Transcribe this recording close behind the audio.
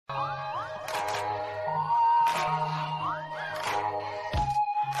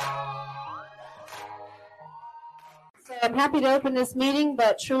I'm happy to open this meeting,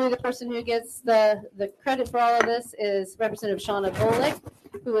 but truly the person who gets the credit for all of this is Representative Shauna Bolick,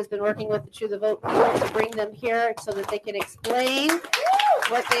 who has been working with the True the Vote people to bring them here so that they can explain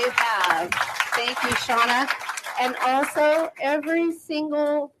what they have. Thank you, Shauna. And also, every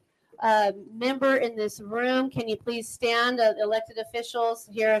single member in this room, can you please stand? Elected officials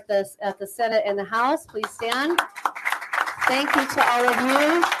here at the Senate and the House, please stand. Thank you to all of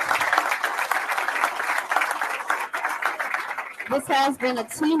you. This has been a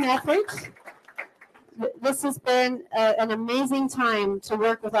team effort. This has been an amazing time to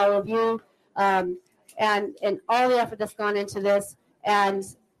work with all of you, and all the effort that's gone into this, and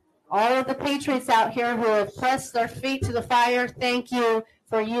all of the patriots out here who have pressed their feet to the fire. Thank you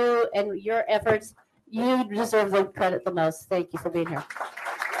for you and your efforts. You deserve the credit the most. Thank you for being here.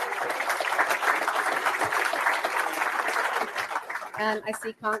 And I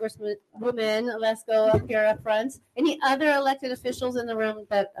see Congresswoman Lesko up here up front. Any other elected officials in the room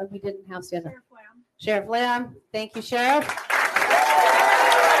that we didn't have stand up? Sheriff Lamb. Thank you, Sheriff.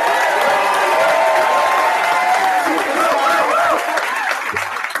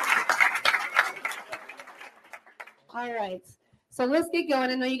 All right. So let's get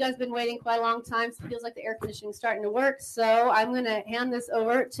going. I know you guys have been waiting quite a long time. So it feels like the air conditioning is starting to work. So I'm going to hand this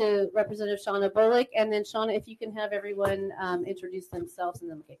over to Representative Shauna Bolick. And then, Shauna, if you can have everyone introduce themselves, and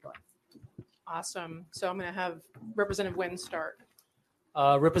then we'll get going. Awesome. So I'm going to have Representative Nguyen start.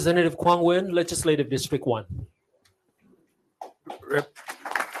 Representative Quang Nguyen, Legislative District 1.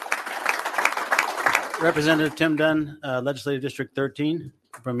 Representative Tim Dunn, Legislative District 13,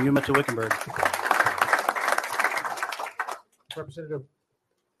 from Yuma to Wickenburg.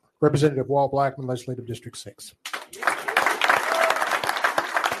 Representative Walt Blackman, Legislative District 6.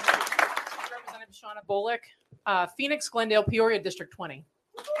 Representative Shauna Bolick, Phoenix, Glendale, Peoria, District 20.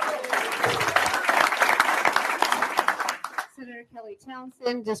 Senator Kelly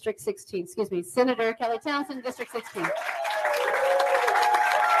Townsend, District 16. Excuse me, Senator Kelly Townsend, District 16. Senator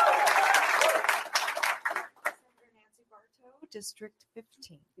Nancy Bartow, District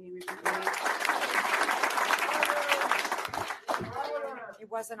 15. It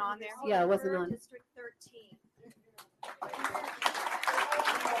wasn't on there? Yeah, it wasn't on. District 13.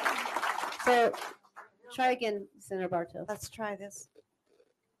 So try again, Senator Bartow. Let's try this.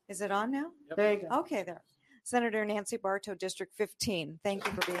 Is it on now? Yep. There you go. Okay, there. Senator Nancy Bartow, District 15. Thank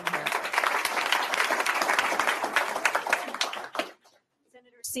you for being here.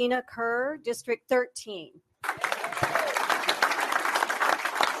 Senator Sina Kerr, District 13.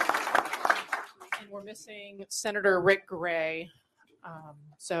 And we're missing Senator Rick Gray.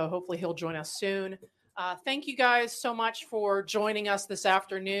 So hopefully he'll join us soon. Thank you guys so much for joining us this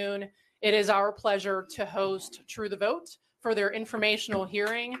afternoon. It is our pleasure to host True the Vote for their informational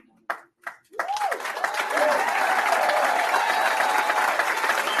hearing.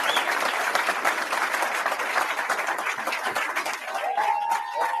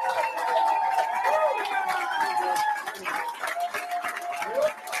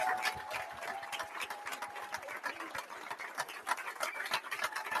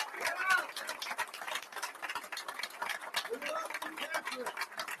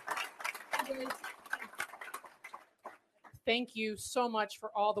 Thank you so much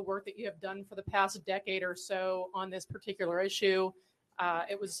for all the work that you have done for the past decade or so on this particular issue.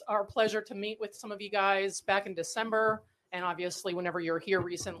 It was our pleasure to meet with some of you guys back in December, and obviously whenever you're here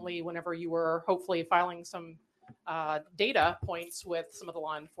recently, whenever you were hopefully filing some data points with some of the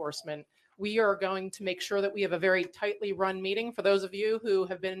law enforcement. We are going to make sure that we have a very tightly run meeting. For those of you who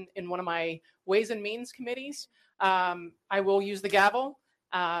have been in one of my Ways and Means committees, I will use the gavel.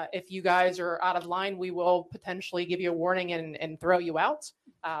 If you guys are out of line, we will potentially give you a warning and throw you out.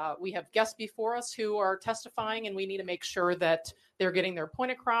 We have guests before us who are testifying, and we need to make sure that they're getting their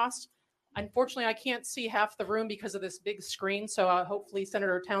point across. Unfortunately, I can't see half the room because of this big screen, so hopefully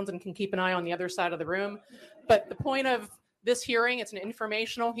Senator Townsend can keep an eye on the other side of the room. But the point of this hearing, it's an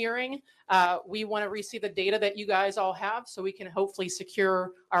informational hearing. We want to receive the data that you guys all have so we can hopefully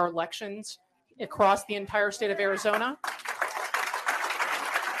secure our elections across the entire state of Arizona.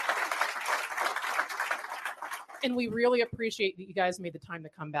 And we really appreciate that you guys made the time to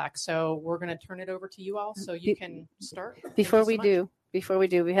come back. So we're going to turn it over to you all so you can start. Before we do,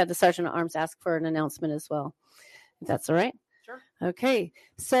 we had the Sergeant at Arms ask for an announcement as well, if that's all right. Sure. Okay,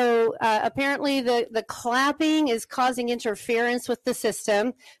 so apparently the clapping is causing interference with the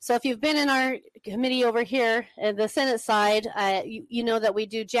system. So if you've been in our committee over here at the Senate side, you know that we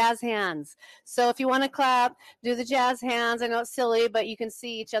do jazz hands. So if you want to clap, do the jazz hands. I know it's silly, but you can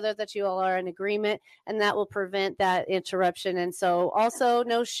see each other that you all are in agreement, and that will prevent that interruption. And so also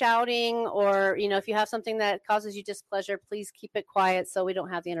no shouting, or if you have something that causes you displeasure, please keep it quiet so we don't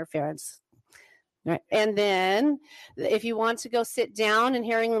have the interference. Right. And then if you want to go sit down in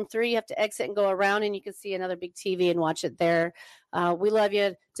hearing room 3, you have to exit and go around, and you can see another big TV and watch it there. We love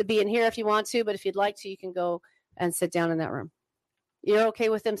you to be in here if you want to, but if you'd like to, you can go and sit down in that room. You're okay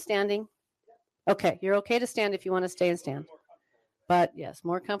with them standing? Okay. You're okay to stand if you want to stay and stand. But yes,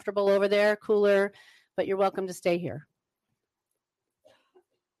 more comfortable over there, cooler, but you're welcome to stay here.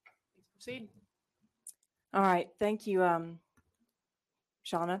 Proceed. All right. Thank you,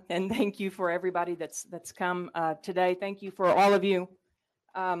 Shauna, and thank you for everybody that's come today. Thank you for all of you.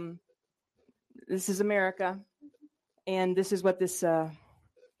 This is America, and this is what this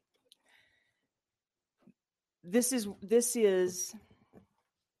is.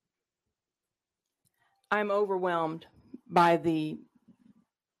 I'm overwhelmed by the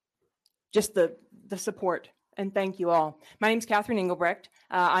support, and thank you all. My name is Catherine Engelbrecht.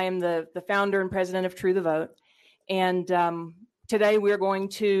 I am the founder and president of True the Vote, and today we're going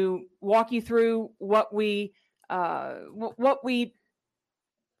to walk you through what we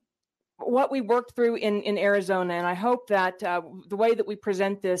worked through in Arizona, and I hope that the way that we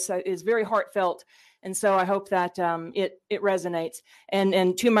present this is very heartfelt, and so I hope that it resonates.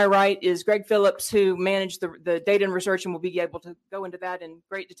 And to my right is Greg Phillips, who managed the data and research, and will be able to go into that in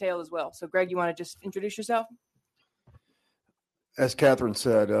great detail as well. So, Greg, you want to just introduce yourself? As Catherine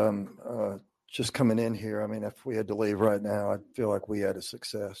said, just coming in here, I mean, if we had to leave right now, I feel like we had a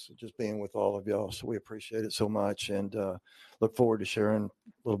success just being with all of y'all. So we appreciate it so much, and look forward to sharing a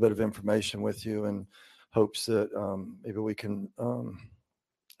little bit of information with you, and hopes that maybe we can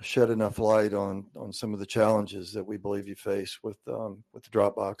shed enough light on some of the challenges that we believe you face with the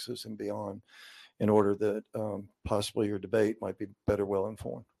drop boxes and beyond, in order that possibly your debate might be better well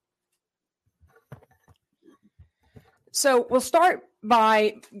informed. So we'll start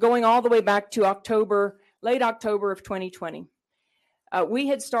by going all the way back to late October of 2020. We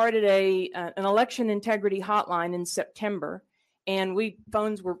had started an election integrity hotline in September, and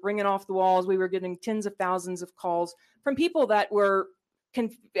phones were ringing off the walls. We were getting tens of thousands of calls from people that were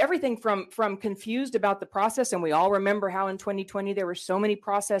everything from confused about the process, and we all remember how in 2020 there were so many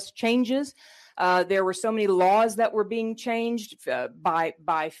process changes. There were so many laws that were being changed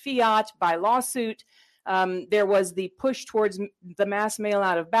by fiat, by lawsuit. There was the push towards the mass mail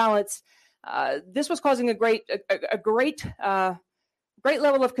out of ballots. This was causing a great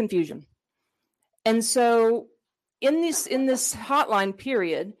level of confusion. And so in this hotline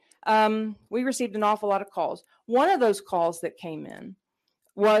period, we received an awful lot of calls. One of those calls that came in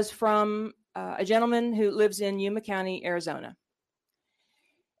was from a gentleman who lives in Yuma County, Arizona.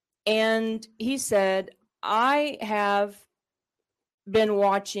 And he said, I have been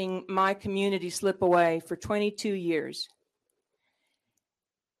watching my community slip away for 22 years.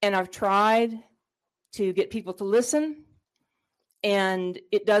 And I've tried to get people to listen, and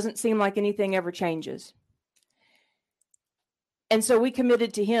it doesn't seem like anything ever changes. And so we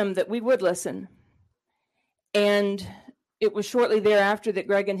committed to him that we would listen. And it was shortly thereafter that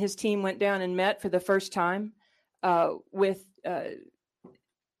Greg and his team went down and met for the first time with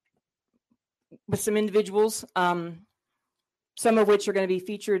some individuals, some of which are going to be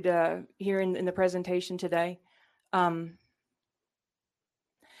featured here in the presentation today. And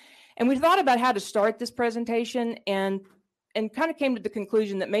we thought about how to start this presentation, and kind of came to the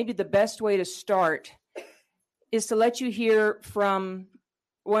conclusion that maybe the best way to start is to let you hear from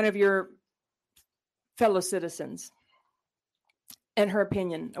one of your fellow citizens and her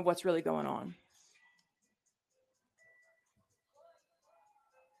opinion of what's really going on.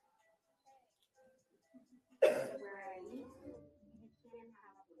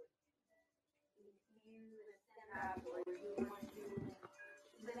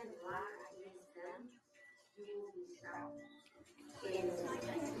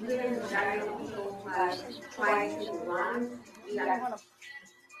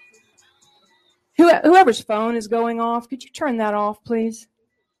 Whoever's phone is going off, could you turn that off, please?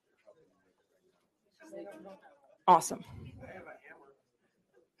 Awesome.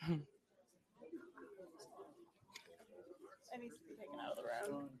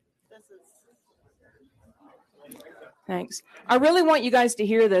 Thanks. I really want you guys to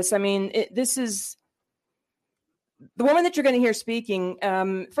hear this. I mean, this is the woman that you're going to hear speaking.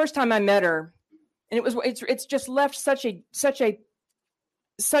 First time I met her, And it's just left such a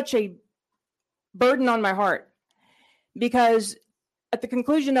burden on my heart, because at the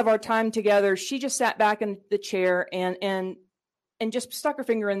conclusion of our time together, she just sat back in the chair and just stuck her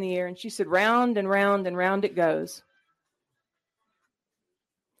finger in the air, and she said, round and round and round it goes.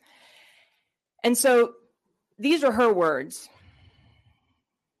 And so these are her words.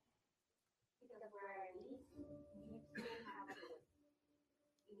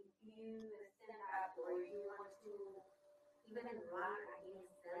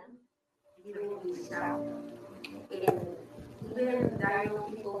 Even there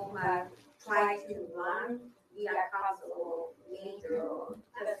people who have tried to run via council meeting or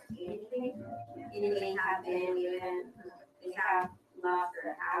just anything, and they have been given, they have lost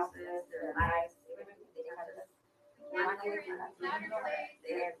their houses, their lives, everything. They have just one year,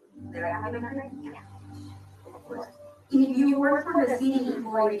 they're having a great, yeah, of course. If you work for the city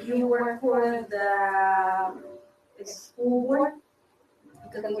or if you work for the school board,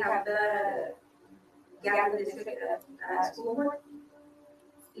 because we have the Gather District School Board.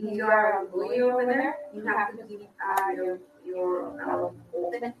 If you are an employee over there, you have to give your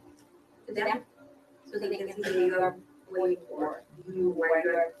open to them so they can see that you are waiting for you where you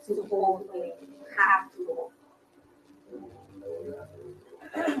are supposedly have to go.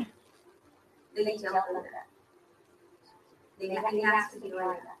 They tell them that. It has to be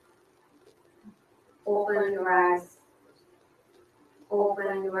like that. Open your eyes.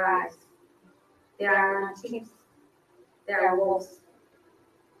 Open your eyes. There are not chips. There are wolves.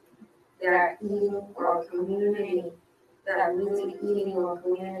 They are eating our community. They are really eating our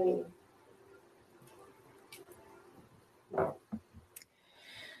community.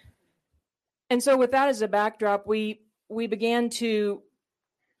 And so with that as a backdrop, we began to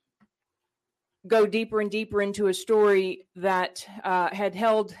go deeper and deeper into a story that had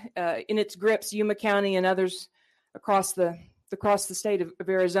held in its grips Yuma County and others across the state of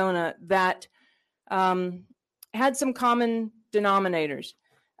Arizona that had some common denominators.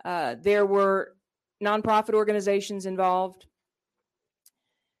 There were nonprofit organizations involved.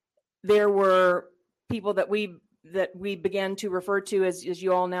 There were people that we began to refer to as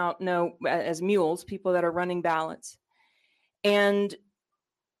you all now know as mules, people that are running ballots. And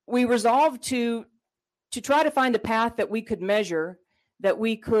we resolved to try to find a path that we could measure, that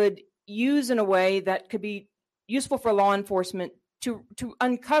we could use in a way that could be useful for law enforcement to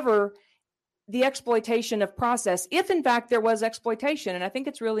uncover the exploitation of process, if in fact there was exploitation. And I think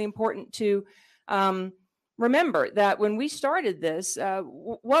it's really important to remember that when we started this,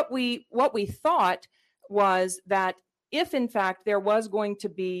 what we thought was that if in fact there was going to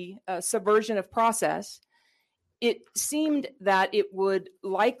be a subversion of process, it seemed that it would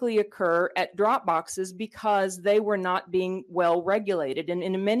likely occur at drop boxes because they were not being well regulated. And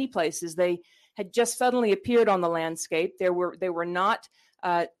in many places, they had just suddenly appeared on the landscape. They were not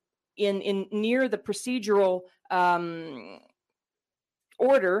in near the procedural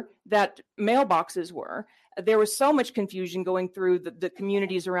order that mailboxes were. There was so much confusion going through the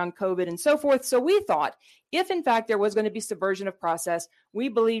communities around COVID and so forth. So we thought, if in fact there was going to be subversion of process, we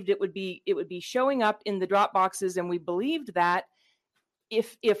believed it would be showing up in the drop boxes, and we believed that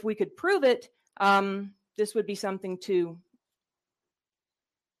if we could prove it, this would be something to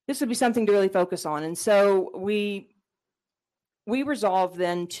really focus on. And so we resolved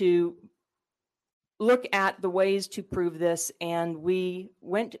then to look at the ways to prove this, and we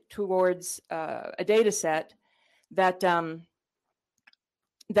went towards a data set that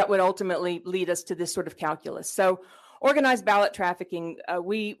would ultimately lead us to this sort of calculus. So organized ballot trafficking,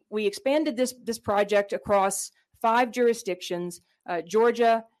 we expanded this project across 5 jurisdictions: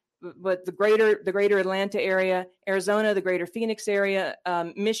 Georgia, but the greater Atlanta area, Arizona, the greater Phoenix area,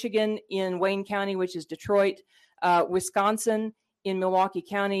 Michigan in Wayne County, which is Detroit, Wisconsin in Milwaukee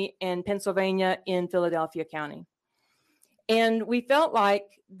County, and Pennsylvania in Philadelphia County. And we felt like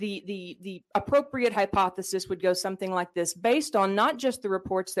the appropriate hypothesis would go something like this, based on not just the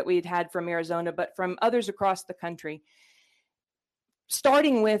reports that we had had from Arizona, but from others across the country,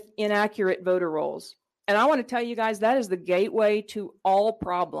 starting with inaccurate voter rolls. And I want to tell you guys, that is the gateway to all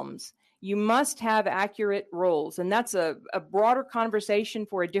problems. You must have accurate rolls. And that's a broader conversation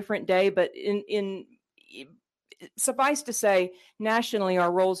for a different day, but in suffice to say, nationally,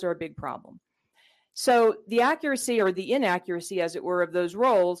 our rolls are a big problem. So the accuracy, or the inaccuracy, as it were, of those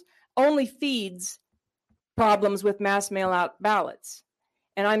rolls only feeds problems with mass mail-out ballots.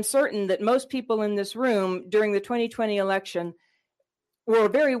 And I'm certain that most people in this room during the 2020 election were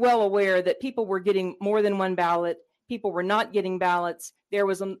very well aware that people were getting more than one ballot. People were not getting ballots. There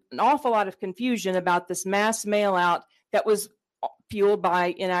was an awful lot of confusion about this mass mail-out that was fueled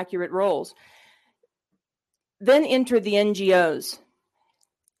by inaccurate rolls. then enter the NGOs.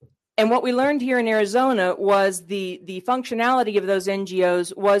 And what we learned here in Arizona was the functionality of those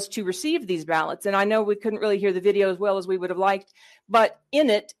NGOs was to receive these ballots. And I know we couldn't really hear the video as well as we would have liked, but in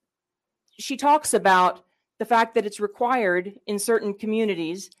it, she talks about the fact that it's required in certain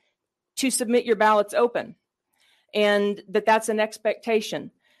communities to submit your ballots open, and that's an expectation.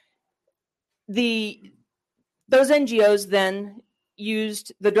 Those NGOs then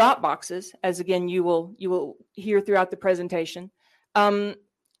used the drop boxes, as again you will hear throughout the presentation,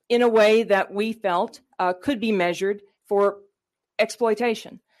 in a way that we felt could be measured for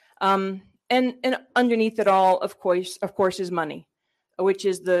exploitation. And underneath it all, of course, is money, which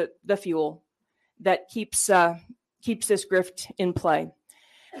is the fuel that keeps this grift in play.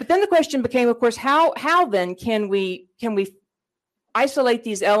 But then the question became, of course, how then can we isolate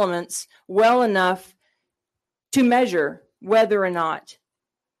these elements well enough to measure whether or not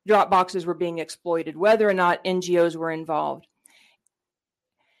drop boxes were being exploited, whether or not NGOs were involved?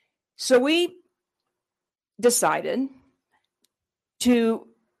 So we decided to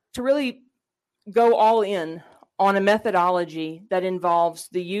really go all in on a methodology that involves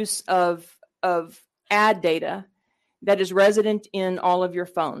the use of ad data that is resident in all of your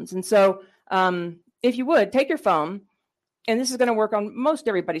phones. And so if you would, take your phone, and this is going to work on most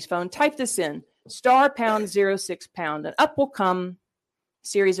everybody's phone, type this in, *#06#, and up will come a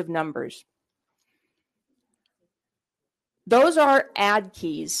series of numbers. Those are ad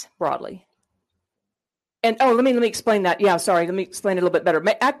keys broadly. And let me explain that. Yeah, sorry, let me explain it a little bit better.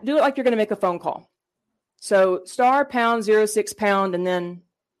 Do it like you're going to make a phone call. So *#06#, and then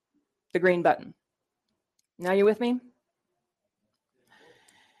the green button. Now you with me?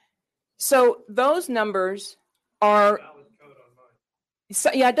 So those numbers are,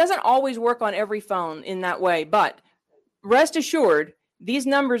 it doesn't always work on every phone in that way, but rest assured, these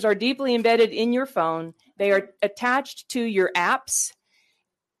numbers are deeply embedded in your phone. They are attached to your apps,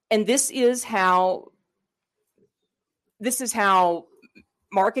 and this is how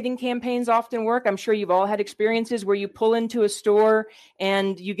marketing campaigns often work. I'm sure you've all had experiences where you pull into a store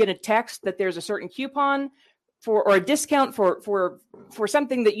and you get a text that there's a certain coupon or a discount for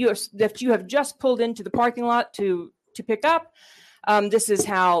something that you have just pulled into the parking lot to pick up. This is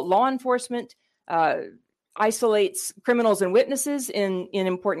how law enforcement isolates criminals and witnesses in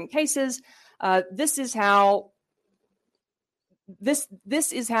important cases. This is how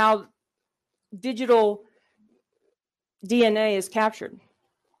digital DNA is captured.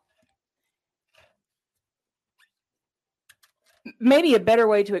 Maybe a better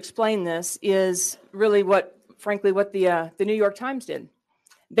way to explain this is really what the New York Times did.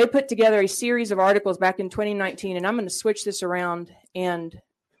 They put together a series of articles back in 2019, and I'm going to switch this around and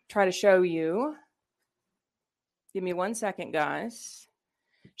try to show you. Give me 1 second, guys.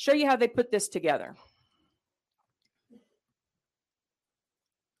 Show you how they put this together.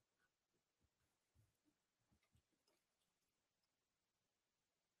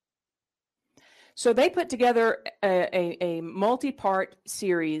 So they put together a multi-part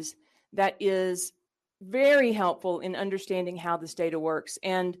series that is very helpful in understanding how this data works.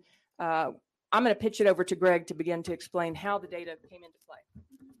 And I'm going to pitch it over to Greg to begin to explain how the data came into play.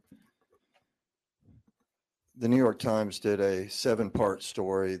 The New York Times did a 7-part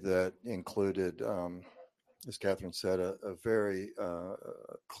story that included, as Catherine said, a very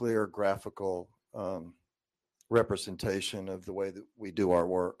clear graphical representation of the way that we do our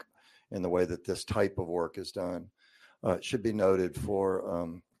work and the way that this type of work is done. It should be noted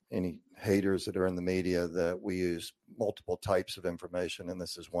for any haters that are in the media that we use multiple types of information, and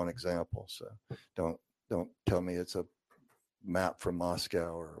this is one example. So don't tell me it's a map from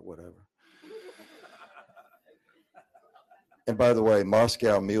Moscow or whatever. And by the way,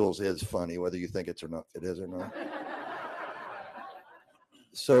 Moscow Mules is funny, whether you think it is or not.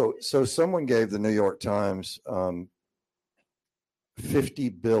 So someone gave the New York Times 50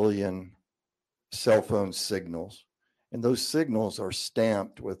 billion cell phone signals, and those signals are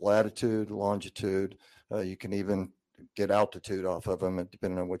stamped with latitude, longitude. You can even get altitude off of them,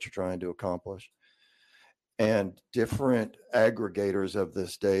 depending on what you're trying to accomplish. And different aggregators of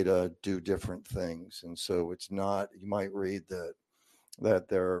this data do different things. And so it's not, you might read that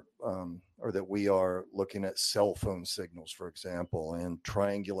they're, or that we are looking at cell phone signals, for example, and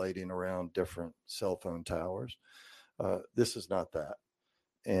triangulating around different cell phone towers. This is not that.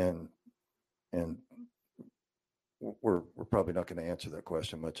 And we're probably not going to answer that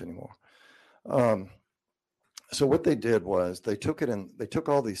question much anymore. So what they did was they took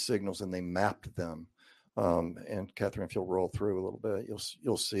all these signals and they mapped them. And Catherine, if you'll roll through a little bit,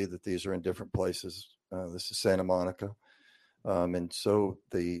 you'll see that these are in different places. This is Santa Monica. And so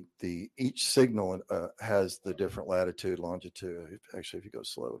each signal has the different latitude, longitude. Actually, if you go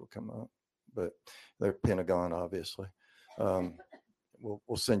slow, it'll come up. But they're Pentagon, obviously.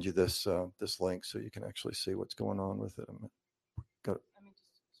 We'll send you this link so you can actually see what's going on with it.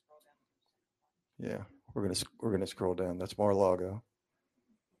 Yeah, we're gonna scroll down. That's Mar-a-Lago.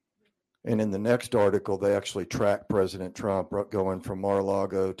 And in the next article, they actually track President Trump going from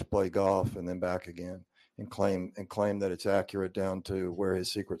Mar-a-Lago to play golf and then back again, and claim that it's accurate down to where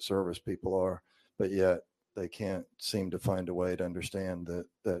his Secret Service people are. But yet they can't seem to find a way to understand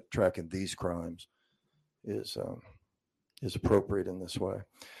that tracking these crimes is appropriate in this way.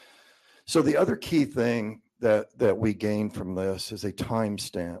 So the other key thing that we gain from this is a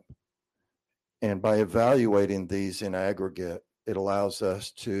timestamp. And by evaluating these in aggregate, it allows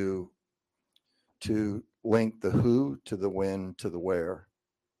us to link the who to the when to the where,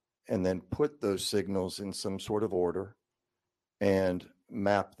 and then put those signals in some sort of order and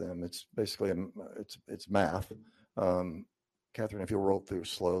map them. It's basically it's math. Catherine, if you'll roll through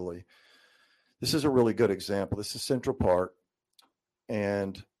slowly. This is a really good example. This is Central Park.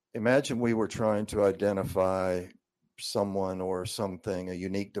 And imagine we were trying to identify someone or something, a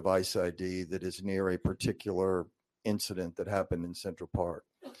unique device ID that is near a particular incident that happened in Central Park.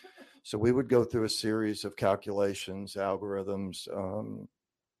 So we would go through a series of calculations, algorithms,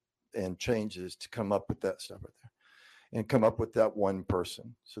 and changes to come up with that stuff right there, and come up with that one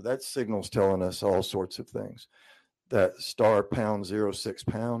person. So that signal's telling us all sorts of things. That star pound 06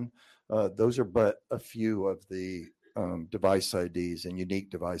 pound, those are but a few of the device IDs and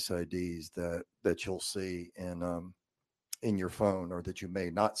unique device IDs that you'll see in your phone, or that you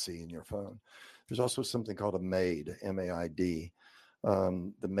may not see in your phone. There's also something called a MAID, M-A-I-D.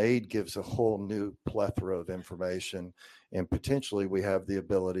 The MAID gives a whole new plethora of information, and potentially we have the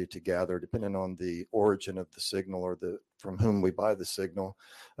ability to gather, depending on the origin of the signal or from whom we buy the signal,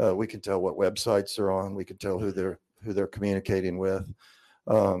 we can tell what websites they're on, we can tell who they're communicating with,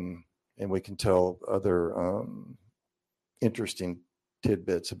 and we can tell other interesting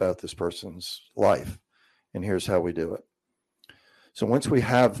tidbits about this person's life. And here's how we do it. So once we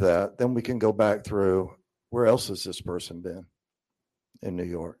have that, then we can go back through, where else has this person been in New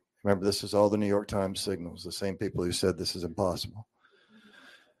York? Remember, this is all the New York Times signals, the same people who said this is impossible.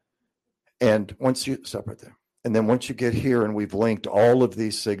 And once you stop right there, and then once you get here and we've linked all of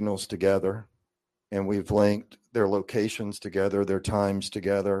these signals together, and we've linked their locations together, their times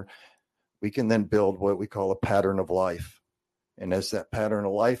together, we can then build what we call a pattern of life. And as that pattern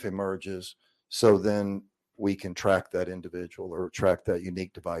of life emerges, so then we can track that individual or track that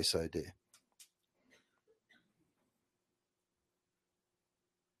unique device ID.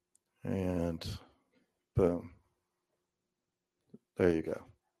 And boom. There you go.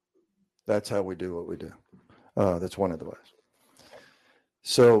 That's how we do what we do. That's one of the ways.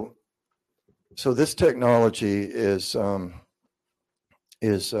 So this technology is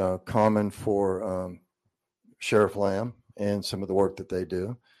common for Sheriff Lamb and some of the work that they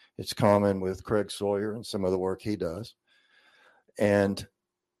do. It's common with Craig Sawyer and some of the work he does. And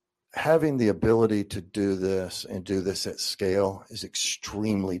having the ability to do this and do this at scale is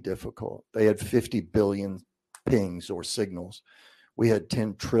extremely difficult. They had 50 billion pings or signals. We had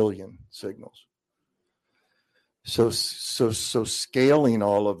 10 trillion signals. So scaling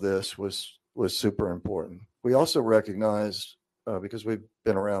all of this was super important. We also recognized, because we've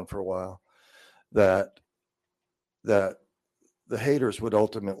been around for a while, that the haters would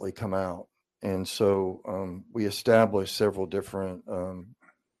ultimately come out. And so we established several different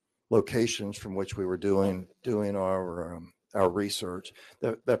locations from which we were doing our research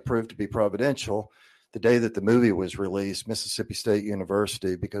that proved to be providential. The day that the movie was released, Mississippi State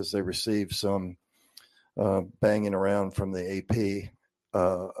University, because they received some banging around from the AP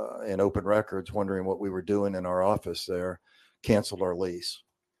and Open Records, wondering what we were doing in our office there, canceled our lease.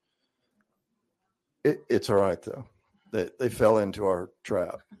 It's all right though. They fell into our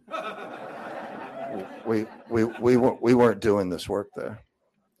trap. We weren't doing this work there.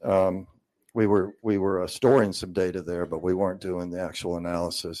 We were storing some data there, but we weren't doing the actual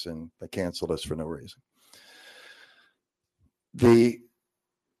analysis, and they canceled us for no reason.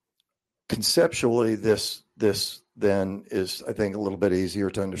 Conceptually, this then is, I think, a little bit easier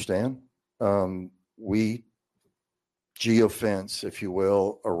to understand. We geofence, if you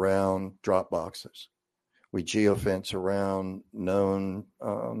will, around drop boxes. We geofence around known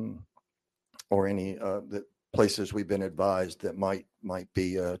or any the places we've been advised that might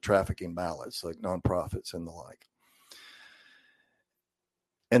be trafficking ballots, like nonprofits and the like.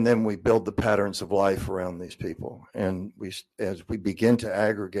 And then we build the patterns of life around these people. And as we begin to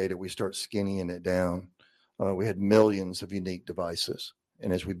aggregate it, we start skinnying it down we had millions of unique devices.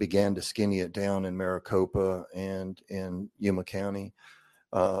 And as we began to skinny it down in Maricopa and in Yuma County,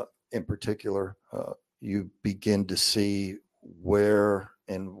 in particular, you begin to see where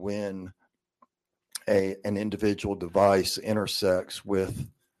and when an individual device intersects with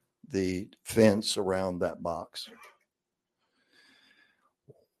the fence around that box.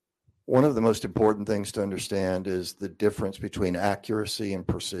 One of the most important things to understand is the difference between accuracy and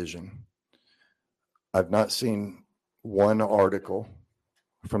precision. I've not seen one article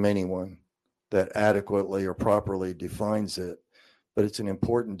from anyone that adequately or properly defines it, but it's an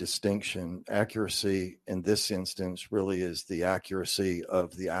important distinction. Accuracy in this instance really is the accuracy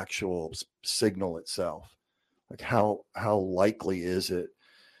of the actual signal itself. Like how likely is it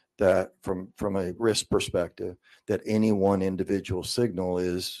that from a risk perspective that any one individual signal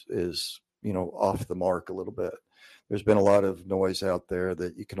is off the mark a little bit. There's been a lot of noise out there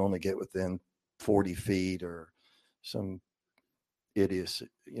that you can only get within 40 feet or some idiocy.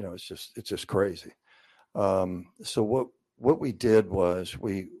 It's just crazy. So what we did was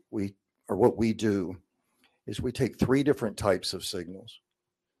what we do is we take 3 different types of signals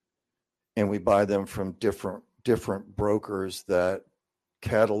and we buy them from different brokers that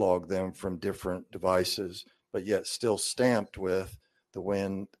catalog them from different devices, but yet still stamped with the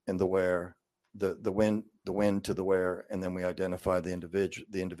when and the where, the when to the where, and then we identify the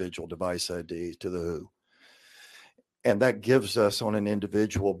individual device ID to the who. And that gives us on an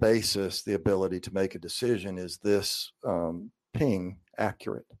individual basis the ability to make a decision. Is this ping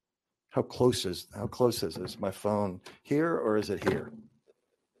accurate? How close is this? My phone here or is it here?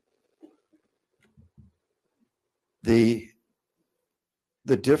 The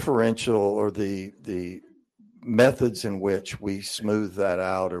differential or the methods in which we smooth that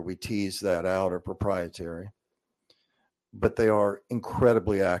out or we tease that out are proprietary, but they are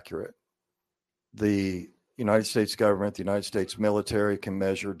incredibly accurate. The United States government, the United States military can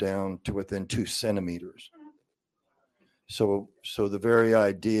measure down to within 2 centimeters. So the very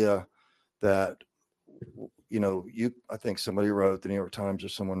idea that, I think somebody wrote, the New York Times or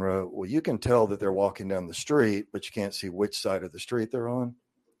someone wrote, well, you can tell that they're walking down the street, but you can't see which side of the street they're on.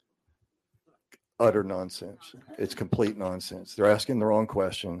 Utter nonsense. It's complete nonsense. They're asking the wrong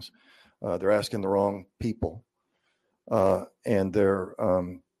questions. They're asking the wrong people. And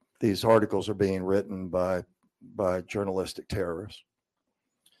these articles are being written by journalistic terrorists.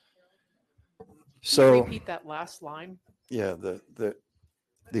 So repeat that last line. Yeah,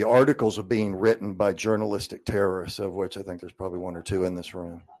 the articles are being written by journalistic terrorists, of which I think there's probably 1 or 2 in this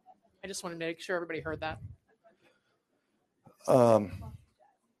room. I just want to make sure everybody heard that.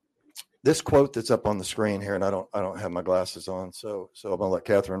 This quote that's up on the screen here, and I don't have my glasses on, so I'm gonna let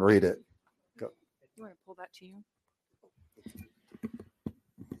Catherine read it. Go. You want to pull that to you?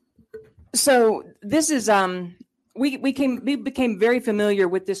 So this is we became very familiar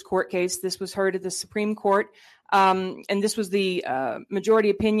with this court case. This was heard at the Supreme Court, and this was the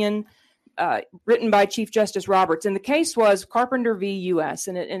majority opinion written by Chief Justice Roberts. And the case was Carpenter v. U.S.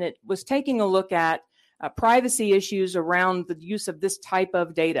 and it was taking a look at privacy issues around the use of this type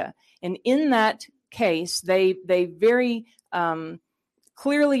of data. And in that case, they very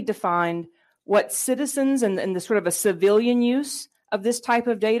clearly defined what citizens and the sort of a civilian use of this type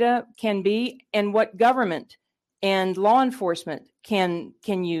of data can be, and what government and law enforcement can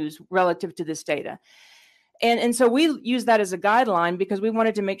use relative to this data. And so we use that as a guideline because we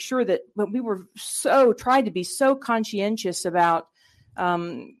wanted to make sure that we were tried to be so conscientious about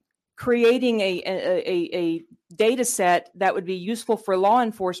creating a data set that would be useful for law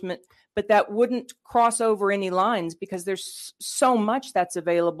enforcement, but that wouldn't cross over any lines because there's so much that's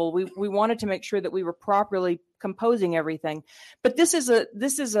available. We wanted to make sure that we were properly composing everything. But this is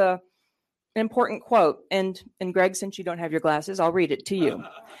an important quote. And Greg, since you don't have your glasses, I'll read it to you.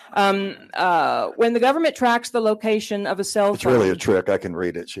 When the government tracks the location of a cell phone. It's really a trick. I can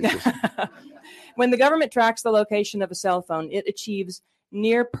read it. When the government tracks the location of a cell phone, it achieves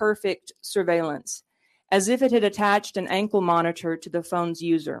near perfect surveillance, as if it had attached an ankle monitor to the phone's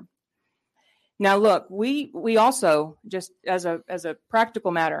user. Now, look, we also, just as a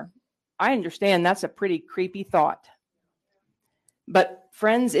practical matter, I understand that's a pretty creepy thought. But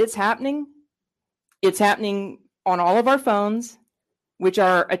friends, it's happening. It's happening on all of our phones, which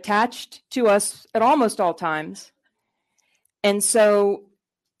are attached to us at almost all times. And so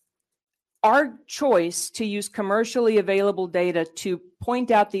our choice to use commercially available data to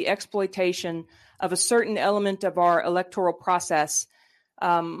point out the exploitation of a certain element of our electoral process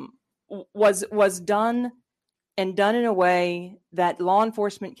was done in a way that law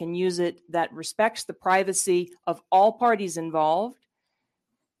enforcement can use it, that respects the privacy of all parties involved,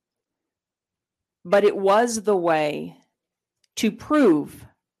 but it was the way to prove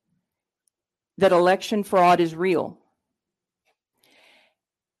that election fraud is real.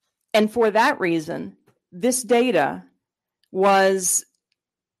 And for that reason, this data was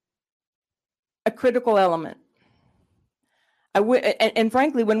a critical element. And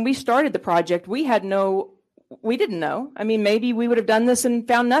frankly, when we started the project, we didn't know. I mean, maybe we would have done this and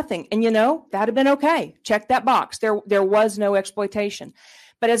found nothing. And that'd have been okay. Check that box. There was no exploitation.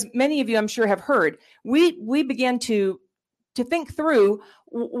 But as many of you, I'm sure, have heard, we began to think through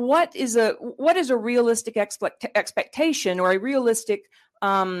what is a realistic expectation or a realistic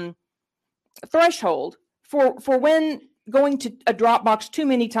threshold for when going to a drop box too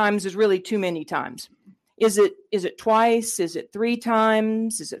many times is really too many times. Is it twice? Is it 3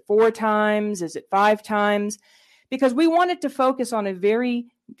 times? Is it 4 times? Is it 5 times? Because we wanted to focus on a very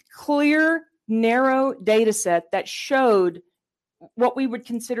clear, narrow data set that showed what we would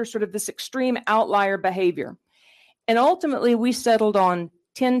consider sort of this extreme outlier behavior. And ultimately, we settled on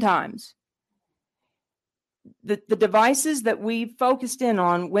 10 times. The devices that we focused in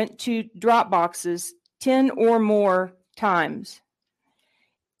on went to drop boxes 10 or more times.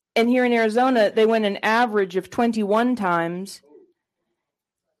 And here in Arizona, they went an average of 21 times.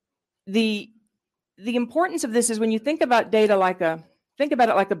 The importance of this is when you think about data think about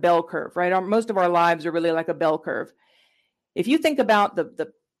it like a bell curve, right? Most of our lives are really like a bell curve. If you think about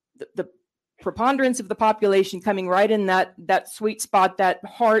the preponderance of the population coming right in that sweet spot, that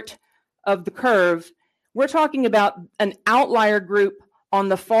heart of the curve, we're talking about an outlier group on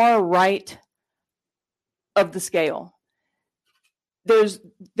the far right of the scale. There's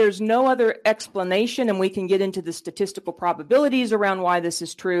no other explanation, and we can get into the statistical probabilities around why this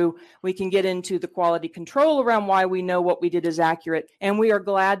is true. We can get into the quality control around why we know what we did is accurate, and we are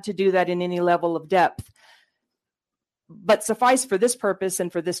glad to do that in any level of depth. But suffice for this purpose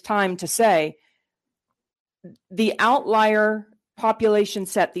and for this time to say, the outlier population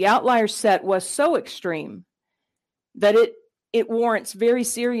set, the outlier set was so extreme that it warrants very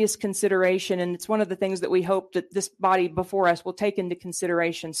serious consideration, and it's one of the things that we hope that this body before us will take into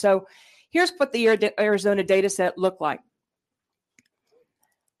consideration. So here's what the Arizona data set looked like.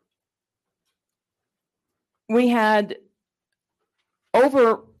 We had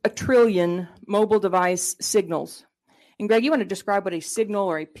over 1 trillion mobile device signals. And Greg, you want to describe what a signal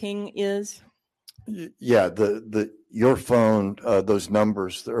or a ping is? Yeah, your phone, those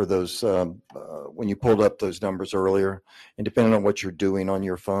numbers or those when you pulled up those numbers earlier, and depending on what you're doing on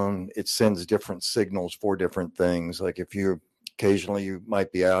your phone, it sends different signals for different things. Like if you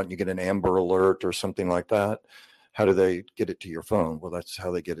might be out and you get an Amber Alert or something like that, how do they get it to your phone? Well, that's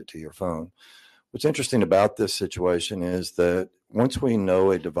how they get it to your phone. What's interesting about this situation is that once we know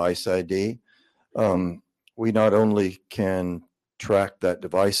a device ID, we not only can track that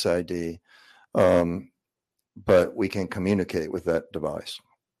device ID, but we can communicate with that device,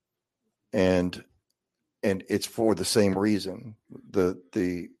 and it's for the same reason.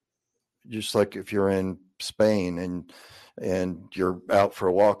 The just like if you're in Spain and you're out for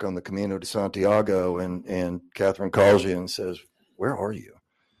a walk on the Camino de Santiago, and Catherine calls you and says, "Where are you?"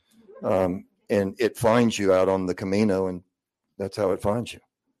 And it finds you out on the Camino, and that's how it finds you.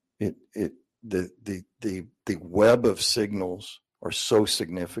 The web of signals are so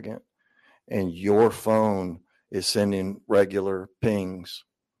significant. And your phone is sending regular pings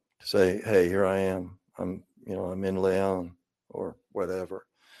to say, "Hey, here I am. I'm in Leon," or whatever.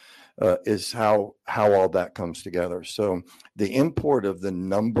 Is how all that comes together. So the import of the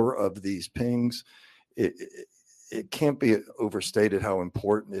number of these pings, it can't be overstated how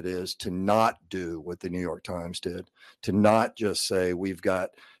important it is to not do what the New York Times did, to not just say we've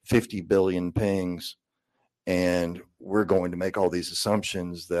got 50 billion pings and we're going to make all these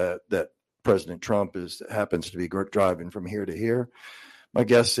assumptions that President Trump happens to be driving from here to here. My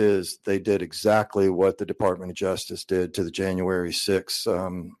guess is they did exactly what the Department of Justice did to the January 6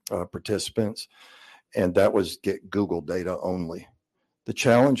 participants, and that was get Google data only. The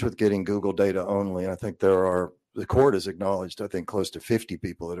challenge with getting Google data only, I think the court has acknowledged, I think, close to 50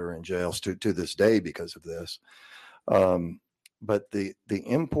 people that are in jails to this day because of this. But the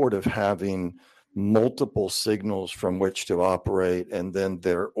import of having multiple signals from which to operate, and then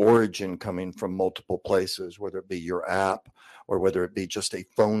their origin coming from multiple places, whether it be your app or whether it be just a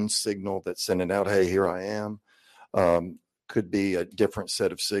phone signal that's sending out, "Hey, here I am," could be a different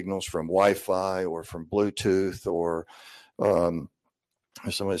set of signals from Wi-Fi or from Bluetooth or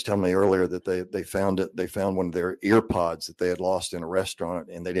Somebody was telling me earlier that they found one of their ear pods that they had lost in a restaurant,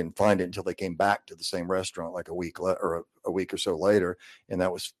 and they didn't find it until they came back to the same restaurant like a week or so later, and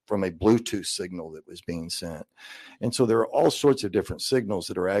that was from a Bluetooth signal that was being sent. And so there are all sorts of different signals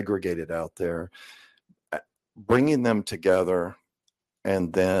that are aggregated out there. Bringing them together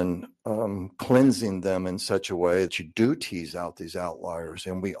and then cleansing them in such a way that you do tease out these outliers,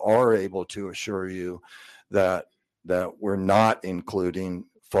 and we are able to assure you that we're not including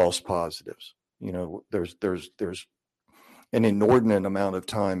false positives. You know, there's an inordinate amount of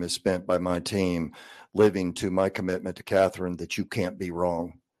time is spent by my team living to my commitment to Catherine that you can't be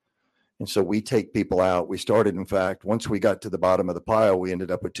wrong. And so we take people out. We started, in fact, once we got to the bottom of the pile, we ended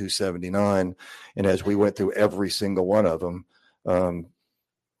up with 279. And as we went through every single one of them, I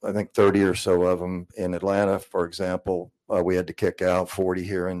think 30 or so of them in Atlanta, for example, we had to kick out 40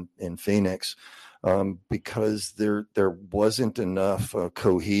 here in Phoenix. Because there wasn't enough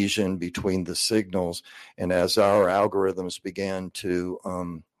cohesion between the signals. And as our algorithms began to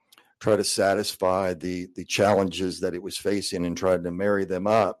try to satisfy the challenges that it was facing and tried to marry them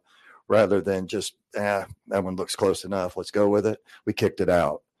up, rather than just, that one looks close enough, let's go with it, we kicked it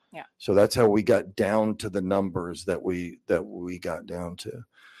out. Yeah. So that's how we got down to the numbers that we got down to.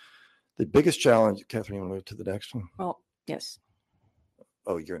 The biggest challenge, Catherine, you want to move to the next one? Well, yes.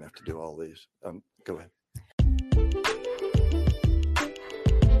 Oh, you're going to have to do all these. Go ahead.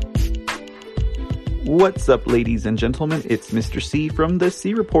 What's up, ladies and gentlemen? It's Mr. C from The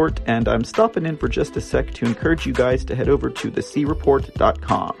C Report, and I'm stopping in for just a sec to encourage you guys to head over to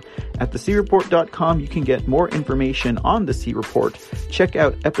thecreport.com. At thecreport.com, you can get more information on The C Report, check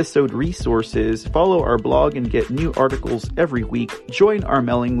out episode resources, follow our blog and get new articles every week, join our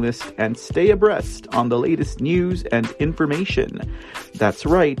mailing list, and stay abreast on the latest news and information. That's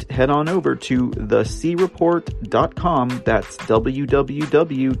right, head on over to thecreport.com, that's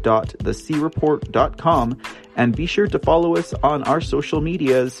www.thecreport.com, and be sure to follow us on our social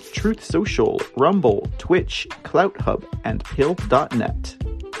medias, Truth Social, Rumble, Twitch, CloutHub, and Hill.net.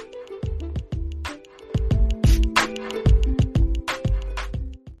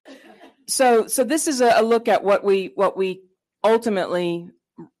 So this is a look at what we ultimately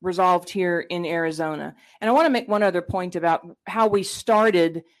resolved here in Arizona. And I want to make one other point about how we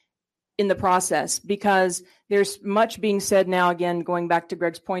started in the process, because there's much being said now, again, going back to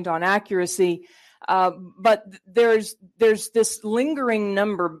Greg's point on accuracy. But there's this lingering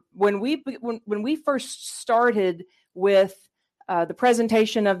number. When we first started with the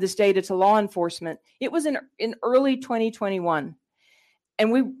presentation of this data to law enforcement, it was in early 2021.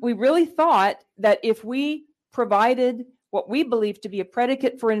 And we really thought that if we provided what we believe to be a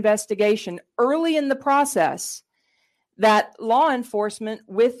predicate for investigation early in the process, that law enforcement,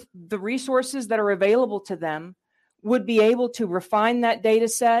 with the resources that are available to them, would be able to refine that data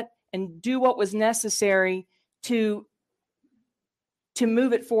set and do what was necessary to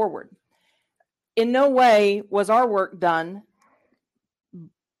move it forward. In no way was our work done,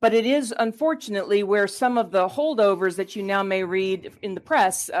 but it is unfortunately where some of the holdovers that you now may read in the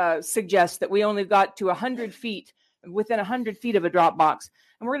press suggest that we only got to 100 feet, within 100 feet of a drop box.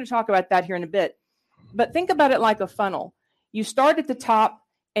 And we're going to talk about that here in a bit. But think about it like a funnel. You start at the top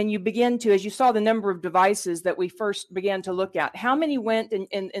and you begin to, as you saw the number of devices that we first began to look at, how many went, and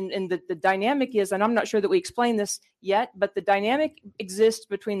the dynamic is, and I'm not sure that we explained this yet, but the dynamic exists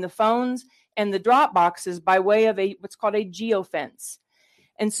between the phones and the drop boxes by way of what's called a geofence.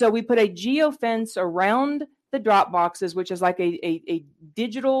 And so we put a geofence around the drop boxes, which is like a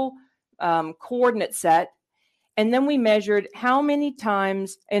digital coordinate set. And then we measured how many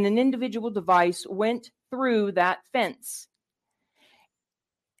times an individual device went through that fence.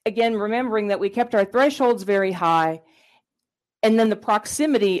 Again, remembering that we kept our thresholds very high, and then the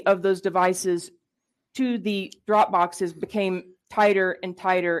proximity of those devices to the drop boxes became tighter and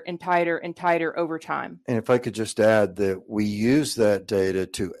tighter and tighter and tighter over time. And if I could just add that we use that data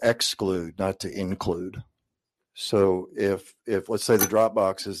to exclude, not to include. So if let's say the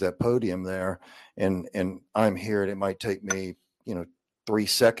Dropbox is that podium there, and I'm here, and it might take me 3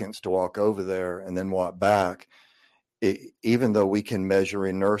 seconds to walk over there and then walk back, even though we can measure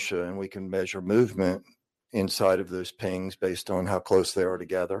inertia and we can measure movement inside of those pings based on how close they are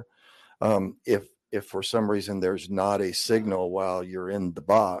together, if for some reason there's not a signal while you're in the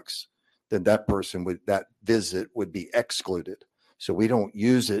box, then that visit would be excluded. So we don't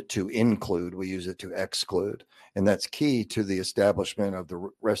use it to include, we use it to exclude. And that's key to the establishment of the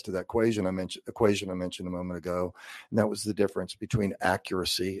rest of that equation I mentioned a moment ago. And that was the difference between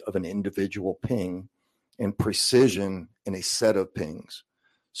accuracy of an individual ping and precision in a set of pings.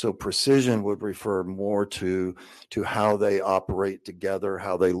 So precision would refer more to how they operate together,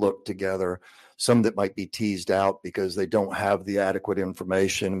 how they look together. Some that might be teased out because they don't have the adequate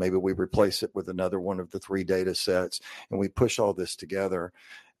information. Maybe we replace it with another one of the 3 data sets, and we push all this together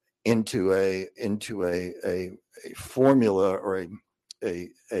into a formula or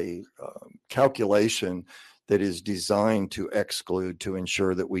a calculation that is designed to exclude, to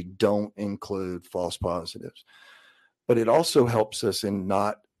ensure that we don't include false positives. But it also helps us in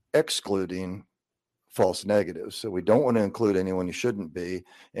not excluding false negatives. So we don't want to include anyone who shouldn't be,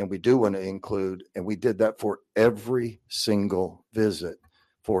 and we do want to include, and we did that for every single visit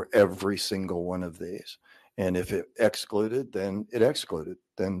for every single one of these. And if it excluded, then it excluded.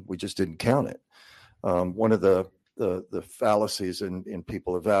 Then we just didn't count it. One of the fallacies in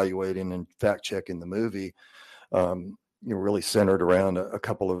people evaluating and fact checking the movie, really centered around a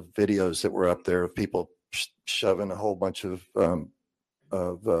couple of videos that were up there of people shoving a whole bunch of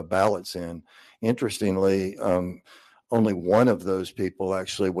ballots in. Interestingly, only one of those people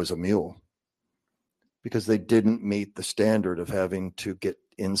actually was a mule, because they didn't meet the standard of having to get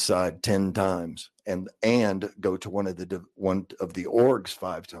inside 10 times and go to one of the orgs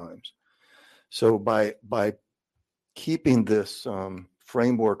 5 times. So by keeping this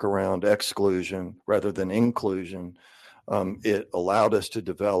framework around exclusion rather than inclusion, it allowed us to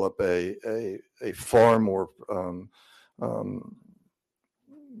develop a far more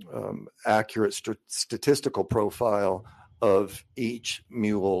accurate statistical profile of each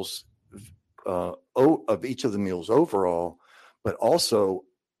mule's of each of the mules overall, but also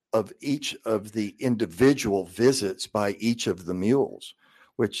of each of the individual visits by each of the mules,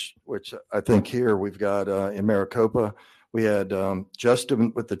 which I think here we've got in Maricopa, we had just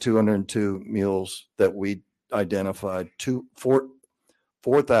with the 202 mules that we identified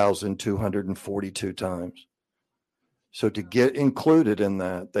 4,242 times. So to get included in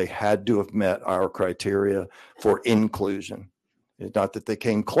that, they had to have met our criteria for inclusion. It's not that they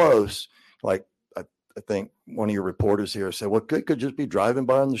came close. Like I think one of your reporters here said, well, could just be driving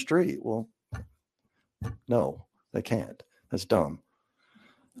by on the street. Well, no, they can't. That's dumb.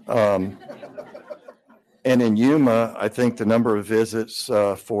 And in Yuma, I think the number of visits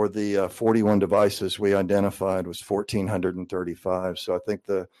for the 41 devices we identified was 1,435. So I think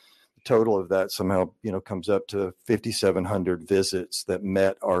the total of that somehow, comes up to 5,700 visits that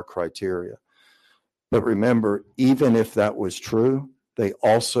met our criteria. But remember, even if that was true, they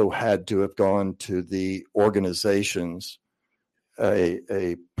also had to have gone to the organizations a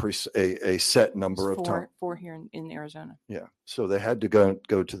set number of times. 4 here in Arizona. Yeah, so they had to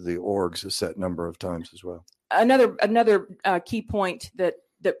go to the orgs a set number of times as well. Another key point that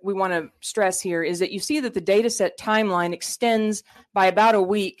we want to stress here is that you see that the data set timeline extends by about a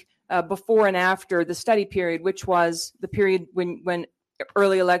week before and after the study period, which was the period when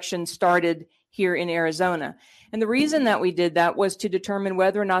early elections started here in Arizona. And the reason that we did that was to determine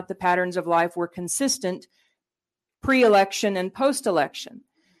whether or not the patterns of life were consistent pre-election and post-election.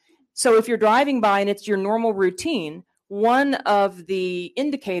 So if you're driving by and it's your normal routine, one of the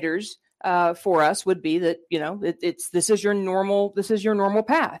indicators for us would be that, this is your normal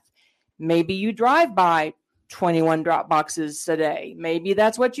path. Maybe you drive by 21 drop boxes a day. Maybe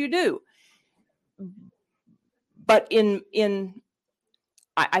that's what you do. But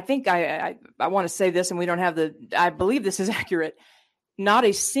I think I want to say this, and we don't have I believe this is accurate. Not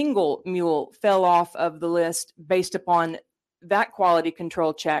a single mule fell off of the list based upon that quality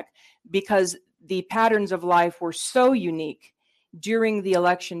control check, because the patterns of life were so unique during the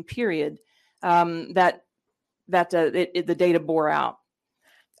election period that the data bore out.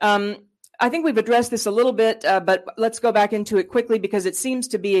 I think we've addressed this a little bit, but let's go back into it quickly, because it seems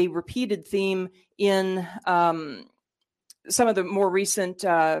to be a repeated theme in some of the more recent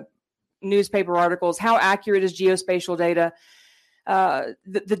newspaper articles. How accurate is geospatial data?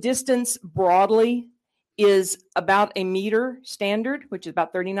 The distance broadly is about a meter standard, which is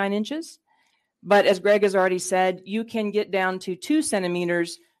about 39 inches. But as Greg has already said, you can get down to 2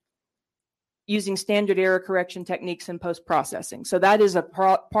 centimeters using standard error correction techniques in post-processing. So that is a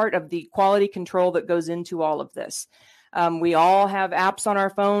part of the quality control that goes into all of this. We all have apps on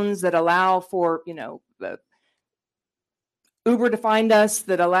our phones that allow for, Uber to find us,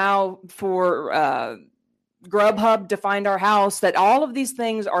 that allow for Grubhub to find our house, that all of these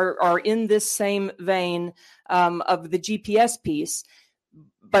things are in this same vein of the GPS piece.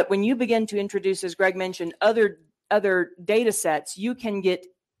 But when you begin to introduce, as Greg mentioned, other data sets, you can get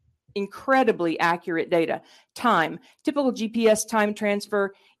incredibly accurate data. Time. Typical GPS time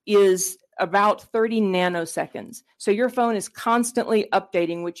transfer is about 30 nanoseconds. So your phone is constantly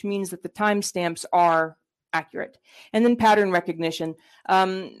updating, which means that the timestamps are accurate. And then pattern recognition.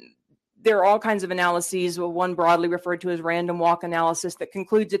 There are all kinds of analyses, one broadly referred to as random walk analysis, that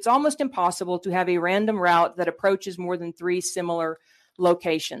concludes it's almost impossible to have a random route that approaches more than 3 similar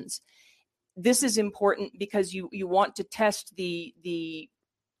locations. This is important because you want to test the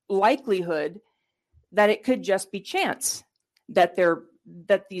likelihood that it could just be chance that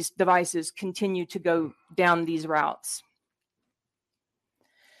these devices continue to go down these routes.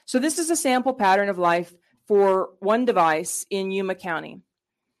 So this is a sample pattern of life for one device in Yuma County.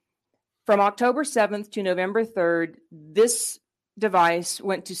 From October 7th to November 3rd, this device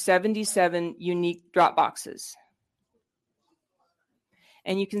went to 77 unique drop boxes.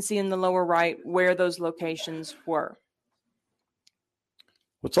 And you can see in the lower right where those locations were.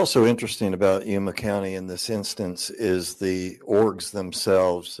 What's also interesting about Yuma County in this instance is the orgs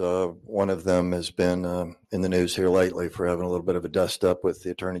themselves. One of them has been in the news here lately for having a little bit of a dust up with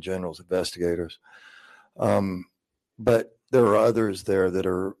the Attorney General's investigators. But there are others there that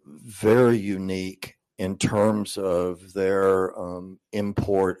are very unique in terms of their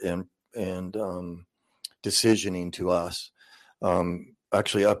import and decisioning to us.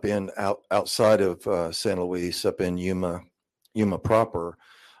 Actually, outside of San Luis, up in Yuma proper,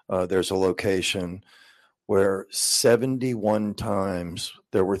 there's a location where 71 times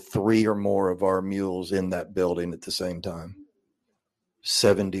there were 3 or more of our mules in that building at the same time.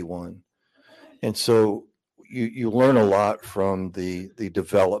 71. And so you learn a lot from the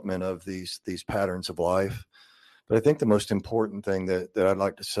development of these patterns of life. But I think the most important thing that I'd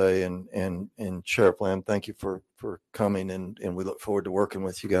like to say, and Sheriff Lamb, thank you for coming, and we look forward to working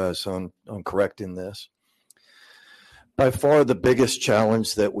with you guys on correcting this. By far the biggest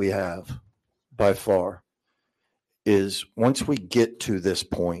challenge that we have, by far, is once we get to this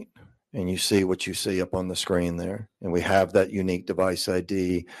point, and you see what you see up on the screen there, and we have that unique device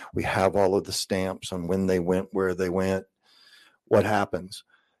ID, we have all of the stamps on when they went, where they went, what happens?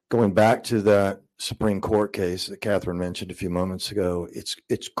 Going back to that Supreme Court case that Catherine mentioned a few moments ago,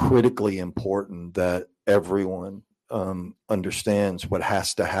 it's critically important that everyone understands what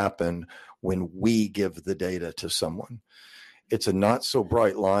has to happen when we give the data to someone. It's a not so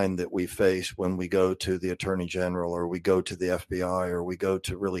bright line that we face when we go to the Attorney General, or we go to the FBI, or we go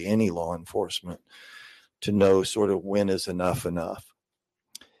to really any law enforcement to know sort of when is enough.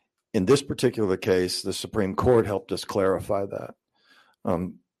 In this particular case, the Supreme Court helped us clarify that.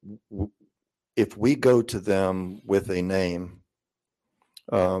 If we go to them with a name,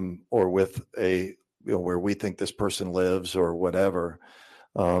 or with a, where we think this person lives or whatever,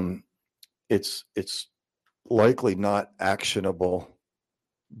 it's likely not actionable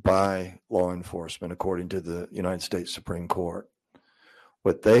by law enforcement, according to the United States Supreme Court.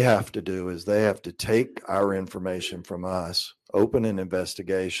 What they have to do is they have to take our information from us, open an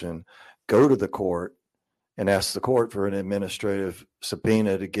investigation, go to the court, and ask the court for an administrative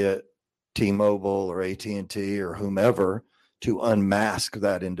subpoena to get T-Mobile or AT&T or whomever to unmask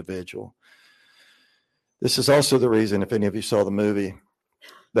that individual. This is also the reason, if any of you saw the movie,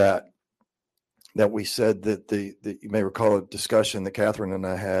 that we said that you may recall a discussion that Catherine and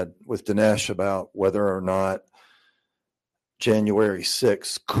I had with Dinesh about whether or not January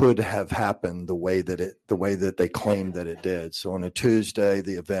 6th could have happened the way that they claimed that it did. So on a Tuesday,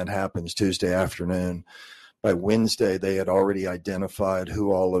 the event happens Tuesday afternoon. By Wednesday, they had already identified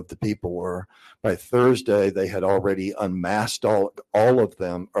who all of the people were. By Thursday, they had already unmasked all of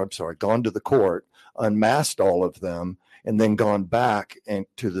them. Gone to the court, unmasked all of them, and then gone back and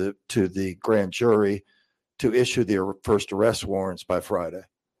to the grand jury to issue the first arrest warrants by Friday.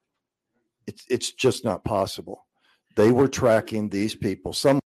 It's just not possible. They were tracking these people,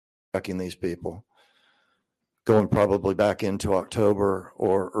 going probably back into October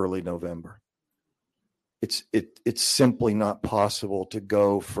or early November. It's simply not possible to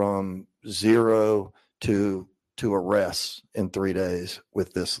go from 0 to arrests in 3 days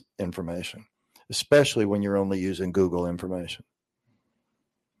with this information, especially when you're only using Google information.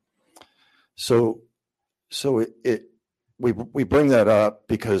 So we bring that up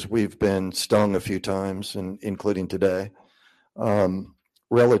because we've been stung a few times, and including today,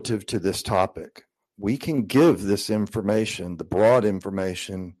 relative to this topic. We can give this information, the broad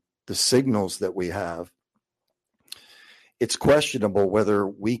information, the signals that we have. It's questionable whether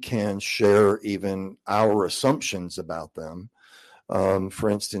we can share even our assumptions about them. For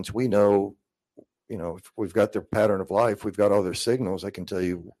instance, we know, if we've got their pattern of life, we've got all their signals. I can tell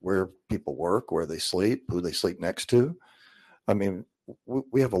you where people work, where they sleep, who they sleep next to. I mean,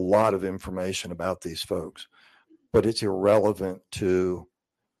 we have a lot of information about these folks, but it's irrelevant to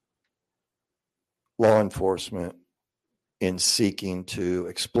law enforcement in seeking to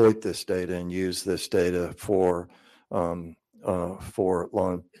exploit this data and use this data for law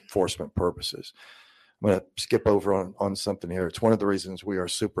enforcement purposes. I'm going to skip over on something here. It's one of the reasons we are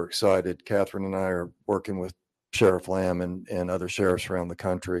super excited. Catherine and I are working with Sheriff Lamb and other sheriffs around the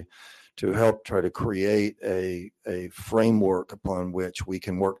country to help try to create a framework upon which we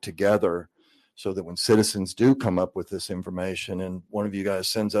can work together so that when citizens do come up with this information and one of you guys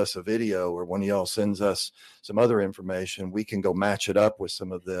sends us a video or one of y'all sends us some other information, we can go match it up with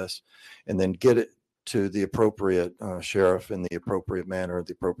some of this and then get it to the appropriate sheriff in the appropriate manner at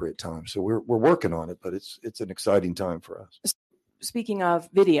the appropriate time. So we're working on it, but it's an exciting time for us. Speaking of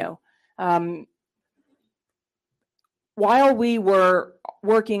video, while we were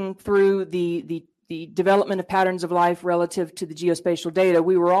working through the development of patterns of life relative to the geospatial data,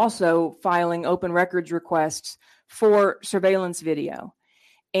 we were also filing open records requests for surveillance video.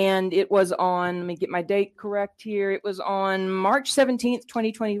 And it was on, let me get my date correct here, it was on March 17th,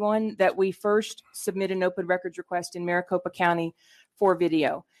 2021, that we first submitted an open records request in Maricopa County for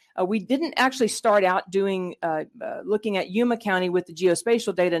video. We didn't actually start out doing looking at Yuma County with the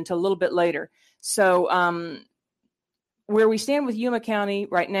geospatial data until a little bit later. So where we stand with Yuma County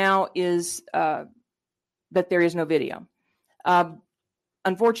right now is that there is no video.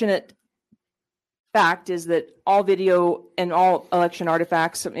 Unfortunate fact is that all video and all election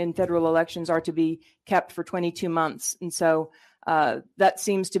artifacts in federal elections are to be kept for 22 months. And so that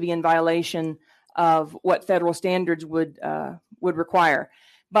seems to be in violation of what federal standards would require.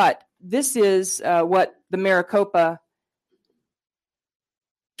 But this is what the Maricopa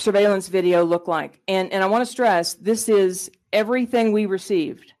surveillance video looked like. And I want to stress, this is everything we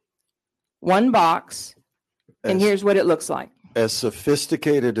received. One box, and here's what it looks like. As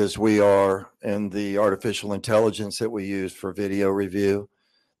sophisticated as we are and the artificial intelligence that we use for video review,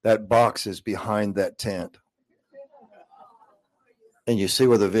 that box is behind that tent. And you see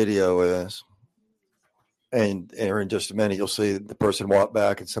where the video is. And in just a minute, you'll see the person walk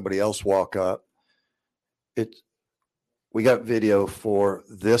back and somebody else walk up. We got video for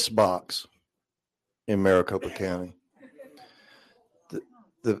this box in Maricopa County.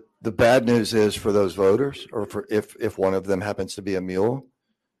 The bad news is for those voters, or for if one of them happens to be a mule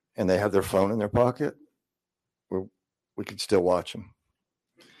and they have their phone in their pocket, we can still watch them.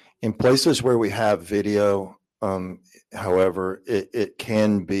 In places where we have video, however, it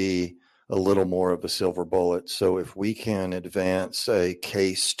can be a little more of a silver bullet. So if we can advance a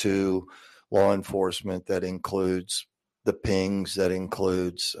case to law enforcement that includes the pings, that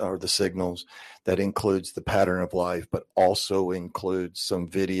includes, or the signals, that includes the pattern of life, but also includes some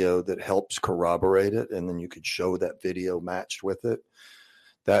video that helps corroborate it, and then you could show that video matched with it.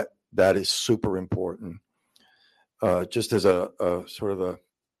 That is super important. Just as a sort of a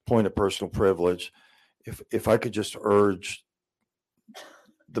point of personal privilege, if I could just urge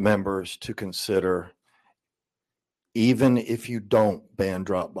the members to consider, even if you don't ban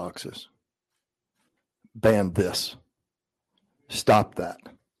drop boxes, ban this. Stop that.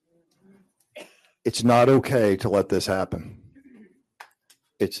 It's not okay to let this happen.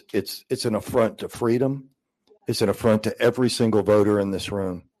 It's an affront to freedom. It's an affront to every single voter in this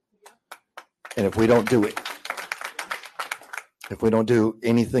room. And if we don't do it, if we don't do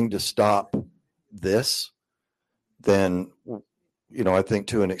anything to stop this, then, I think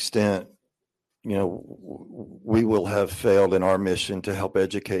to an extent, we will have failed in our mission to help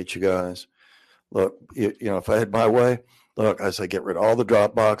educate you guys. Look, if I had my way, look, I say get rid of all the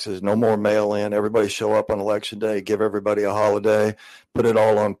drop boxes, no more mail in, everybody show up on election day, give everybody a holiday, put it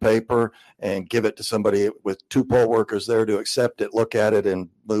all on paper and give it to somebody with 2 poll workers there to accept it, look at it and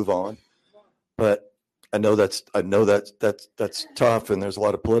move on. But I know that's tough and there's a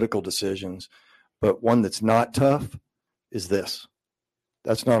lot of political decisions, but one that's not tough is this.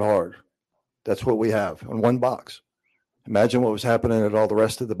 That's not hard. That's what we have in one box. Imagine what was happening at all the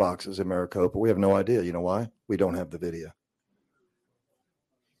rest of the boxes in Maricopa. We have no idea. You know why? We don't have the video.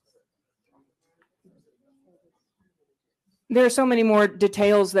 There are so many more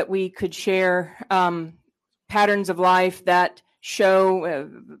details that we could share, patterns of life that show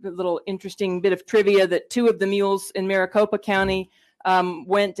a little interesting bit of trivia that 2 of the mules in Maricopa County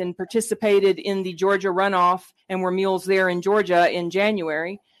went and participated in the Georgia runoff and were mules there in Georgia in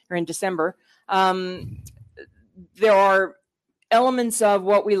January or in December. There are elements of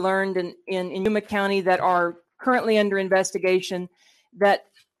what we learned in Yuma County that are currently under investigation that,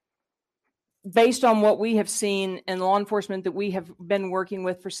 based on what we have seen and law enforcement that we have been working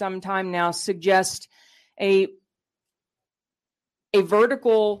with for some time now, suggest a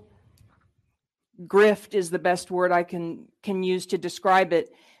vertical grift is the best word I can use to describe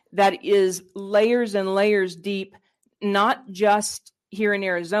it, that is layers and layers deep, not just here in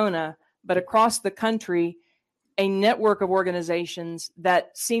Arizona, but across the country, a network of organizations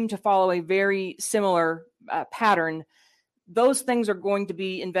that seem to follow a very similar pattern. Those things are going to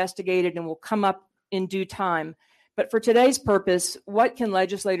be investigated and will come up in due time. But for today's purpose, what can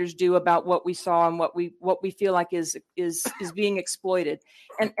legislators do about what we saw and what we feel like is being exploited?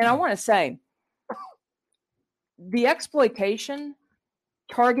 And I want to say, the exploitation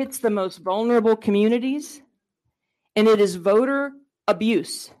targets the most vulnerable communities, and it is voter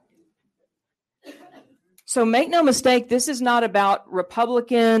abuse. So make no mistake, this is not about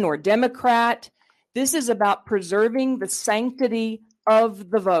Republican or Democrat. This is about preserving the sanctity of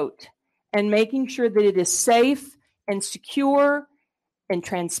the vote and making sure that it is safe and secure and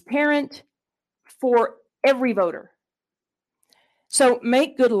transparent for every voter. So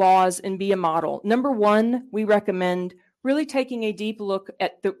make good laws and be a model. Number one, we recommend really taking a deep look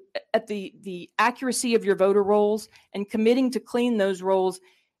at the accuracy of your voter rolls and committing to clean those rolls.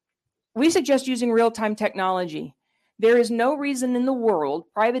 We suggest using real-time technology. There is no reason in the world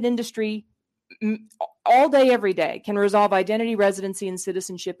private industry all day, every day can resolve identity, residency, and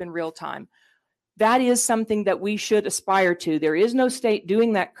citizenship in real time. That is something that we should aspire to. There is no state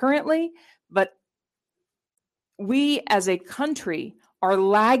doing that currently, but we as a country are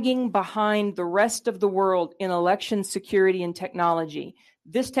lagging behind the rest of the world in election security and technology.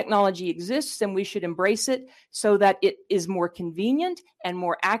 This technology exists and we should embrace it so that it is more convenient and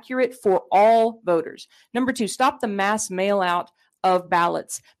more accurate for all voters. Number two, stop the mass mail out of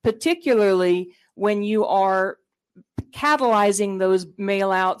ballots, particularly when you are catalyzing those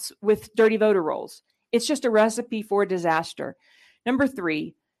mail outs with dirty voter rolls. It's just a recipe for disaster. Number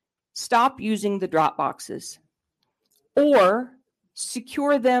three, stop using the drop boxes or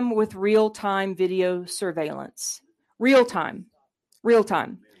secure them with real-time video surveillance. Real-time. A little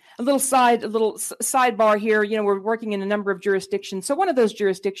sidebar here. You know, we're working in a number of jurisdictions. So one of those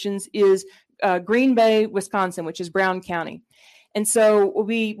jurisdictions is Green Bay, Wisconsin, which is Brown County. And so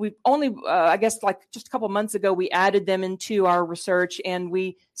we only, I guess, like just a couple months ago, we added them into our research and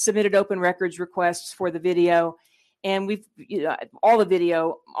we submitted open records requests for the video. And we've all the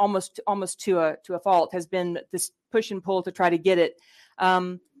video almost to a fault has been this push and pull to try to get it.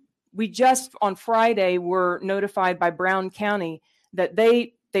 We just on Friday were notified by Brown County that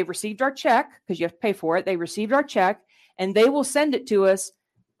they received our check, because you have to pay for it. They received our check and they will send it to us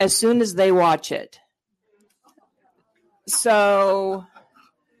as soon as they watch it. So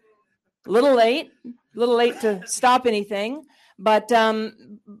a little late to stop anything, but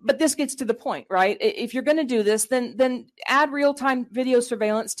this gets to the point, right? If you're going to do this, then add real-time video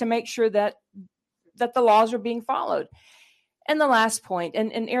surveillance to make sure that the laws are being followed. And the last point,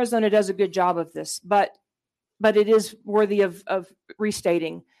 and Arizona does a good job of this, but it is worthy of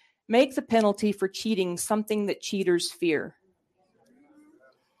restating. Make the penalty for cheating something that cheaters fear.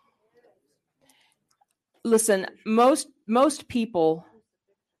 Listen, most people,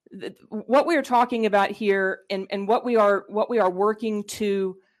 what we are talking about here and what we are working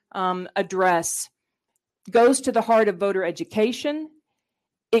to address goes to the heart of voter education.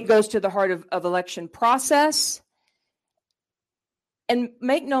 It goes to the heart of election process. And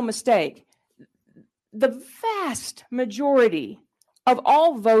make no mistake, the vast majority of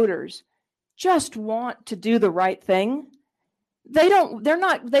all voters just want to do the right thing. They don't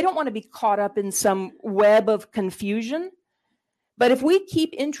want to be caught up in some web of confusion. But if we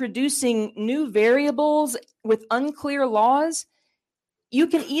keep introducing new variables with unclear laws, you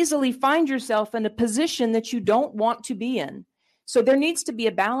can easily find yourself in a position that you don't want to be in. So there needs to be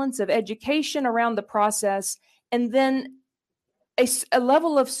a balance of education around the process and then a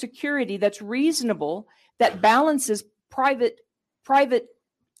level of security that's reasonable, that balances private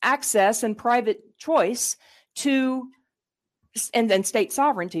access and private choice to and state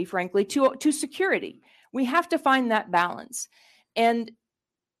sovereignty, frankly, to security. We have to find that balance. And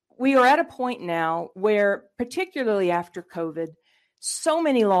we are at a point now where, particularly after COVID, so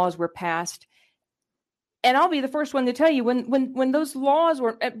many laws were passed. And I'll be the first one to tell you, when those laws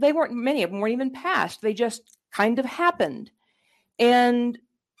many of them weren't even passed. They just kind of happened. And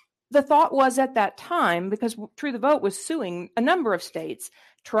the thought was at that time, because True the Vote was suing a number of states,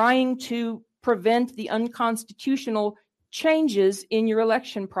 trying to prevent the unconstitutional changes in your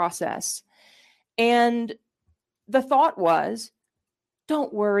election process. And the thought was,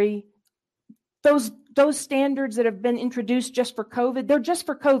 don't worry, those standards that have been introduced just for COVID, they're just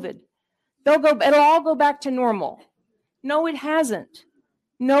for COVID. It'll all go back to normal. No, it hasn't.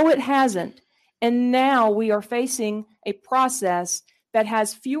 And now we are facing a process that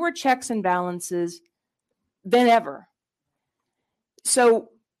has fewer checks and balances than ever. So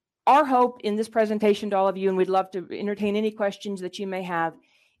our hope in this presentation to all of you, and we'd love to entertain any questions that you may have,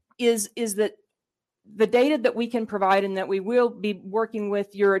 is that the data that we can provide and that we will be working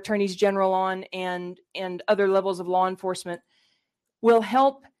with your attorneys general on and other levels of law enforcement will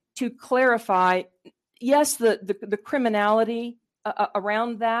help to clarify, yes, the criminality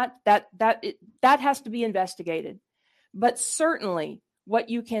around that has to be investigated. But certainly what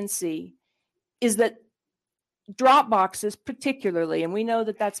you can see is that drop boxes particularly, and we know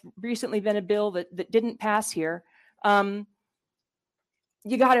that that's recently been a bill that didn't pass here, you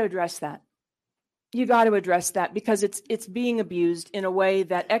got to address that. You got to address that because it's being abused in a way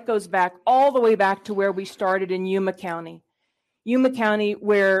that echoes back all the way back to where we started in Yuma County. Yuma County,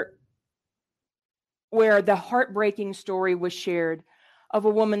 where the heartbreaking story was shared of a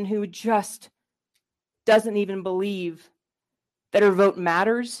woman who just doesn't even believe that her vote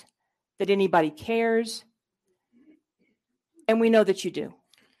matters, that anybody cares. And we know that you do.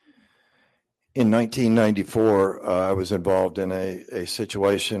 In 1994, I was involved in a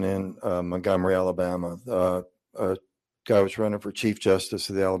situation in Montgomery, Alabama. A guy was running for Chief Justice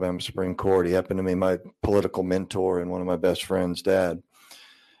of the Alabama Supreme Court. He happened to be my political mentor and one of my best friends' dad.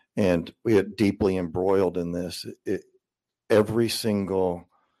 And we had deeply embroiled in this. Every single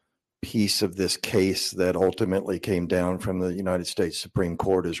piece of this case that ultimately came down from the United States Supreme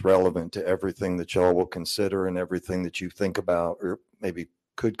Court is relevant to everything that y'all will consider and everything that you think about or maybe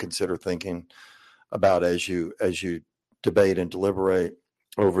could consider thinking about as you debate and deliberate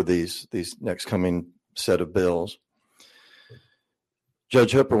over these next coming set of bills.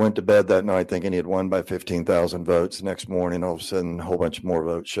 Judge Hooper went to bed that night thinking he had won by 15,000 votes. The next morning, all of a sudden, a whole bunch more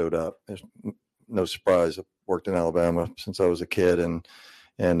votes showed up. There's no surprise. I've worked in Alabama since I was a kid, and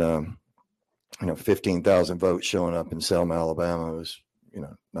 15,000 votes showing up in Selma, Alabama was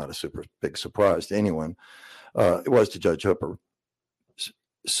not a super big surprise to anyone. It was to Judge Hooper.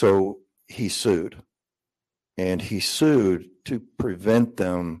 So he sued, and he sued to prevent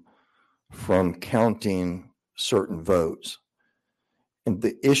them from counting certain votes. And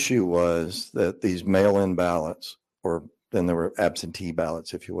the issue was that these mail-in ballots, or then there were absentee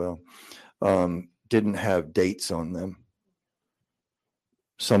ballots, if you will, didn't have dates on them.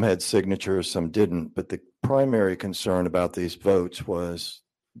 Some had signatures, some didn't. But the primary concern about these votes was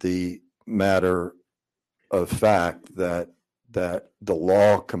the matter of fact that the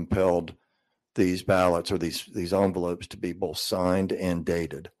law compelled these ballots or these envelopes to be both signed and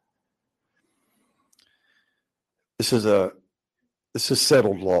dated. This is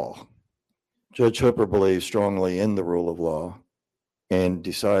settled law. Judge Hooper believes strongly in the rule of law and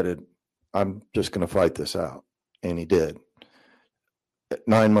decided, I'm just going to fight this out. And he did.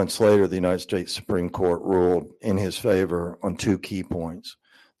 9 months later, the United States Supreme Court ruled in his favor on two key points.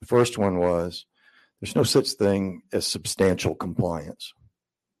 The first one was there's no such thing as substantial compliance.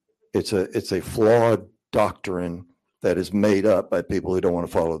 It's a flawed doctrine that is made up by people who don't want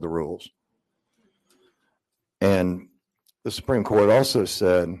to follow the rules. And the Supreme Court also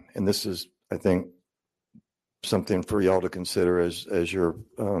said, and this is, I think, something for y'all to consider as you're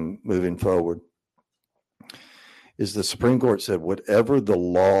moving forward, is the Supreme Court said whatever the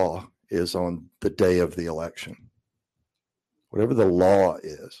law is on the day of the election, whatever the law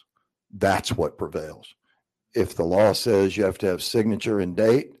is, that's what prevails. If the law says you have to have signature and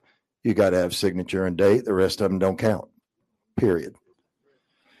date, you got to have signature and date. The rest of them don't count, period.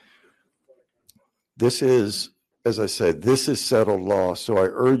 This is, as I said, this is settled law. So I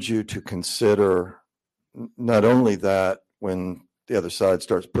urge you to consider not only that when the other side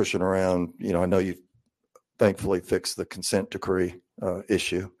starts pushing around, I know you've thankfully fixed the consent decree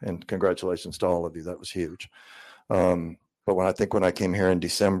issue, and congratulations to all of you. That was huge. But when I came here in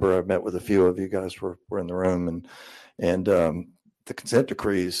December, I met with a few of you guys were in the room, and the consent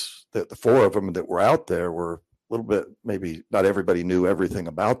decrees, the four of them that were out there were a little bit, maybe not everybody knew everything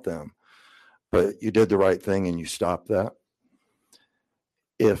about them, but you did the right thing and you stopped that.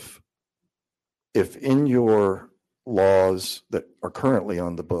 If in your laws that are currently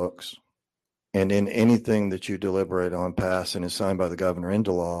on the books and in anything that you deliberate on, pass, and is signed by the governor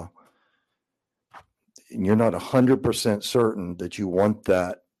into law, and you're not 100% certain that you want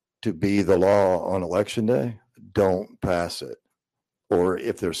that to be the law on election day, don't pass it. Or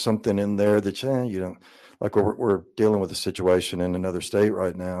if there's something in there that you don't, like we're dealing with a situation in another state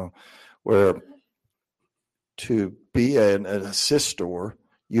right now where to be an assistor,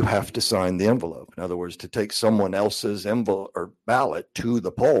 you have to sign the envelope. In other words, to take someone else's envelope or ballot to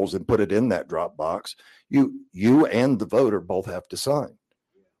the polls and put it in that drop box, you and the voter both have to sign.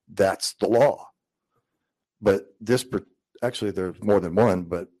 That's the law. But actually there's more than one,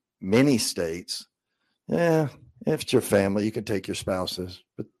 but many states, if it's your family, you can take your spouses,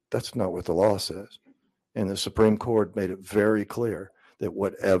 but that's not what the law says. And the Supreme Court made it very clear that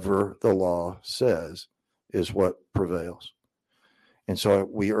whatever the law says is what prevails. And so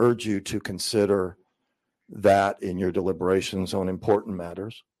we urge you to consider that in your deliberations on important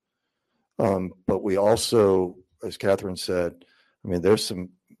matters. But we also, as Catherine said, I mean, there's some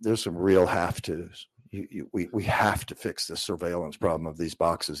real have-tos. We have to fix the surveillance problem of these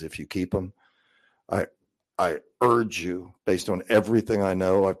boxes if you keep them. I urge you, based on everything I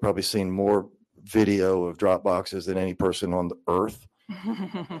know, I've probably seen more video of drop boxes than any person on the earth.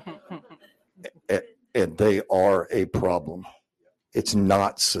 And they are a problem. It's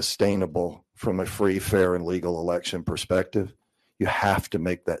not sustainable from a free, fair, and legal election perspective. You have to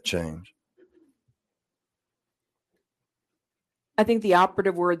make that change. I think the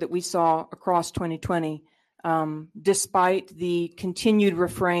operative word that we saw across 2020, despite the continued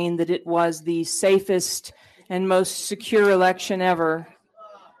refrain that it was the safest and most secure election ever,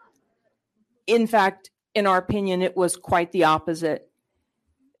 in fact, in our opinion, it was quite the opposite.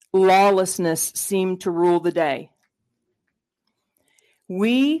 Lawlessness seemed to rule the day.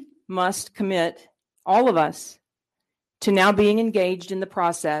 We must commit, all of us, to now being engaged in the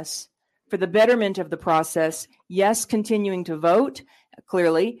process for the betterment of the process. Yes, continuing to vote,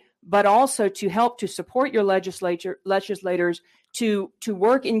 clearly, but also to help to support your legislators to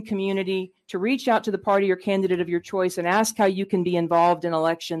work in community, to reach out to the party or candidate of your choice and ask how you can be involved in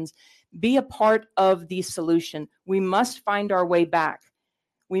elections. Be a part of the solution. We must find our way back.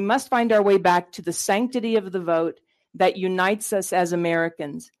 We must find our way back to the sanctity of the vote that unites us as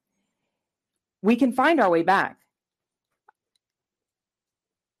Americans. We can find our way back.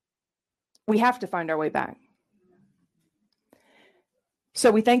 We have to find our way back.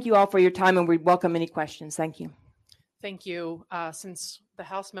 So we thank you all for your time, and we welcome any questions. Thank you. Thank you. Since the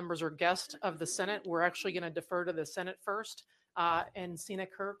House members are guests of the Senate, we're actually going to defer to the Senate first. And Sina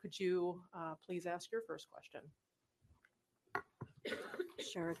Kerr, could you please ask your first question?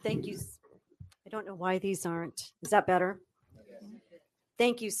 Sure. Thank you. I don't know why these aren't. Is that better?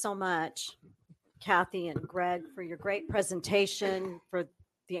 Thank you so much, Kathy and Greg, for your great presentation, for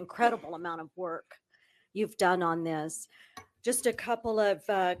the incredible amount of work you've done on this. Just a couple of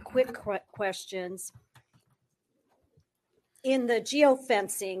quick questions. In the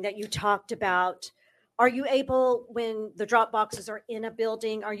geofencing that you talked about, are you able, when the drop boxes are in a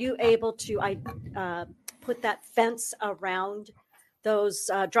building, are you able to put that fence around those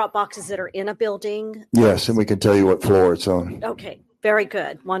drop boxes that are in a building? Yes, and we can tell you what floor it's on. Okay, very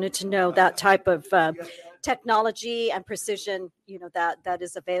good. Wanted to know that type of technology and precision, that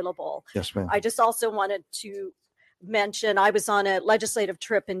is available. Yes, ma'am. I just also wanted to mention, I was on a legislative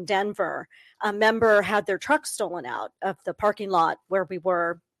trip in Denver. A member had their truck stolen out of the parking lot where we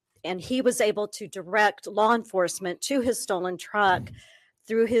were, and he was able to direct law enforcement to his stolen truck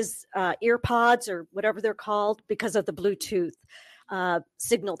through his ear pods or whatever they're called because of the Bluetooth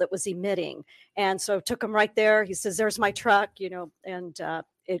signal that was emitting. And so took him right there. He says, "There's my truck," and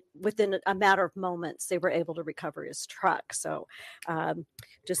within a matter of moments, they were able to recover his truck. So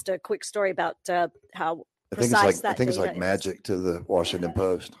just a quick story about how precise that I think it's data like is. magic to the Washington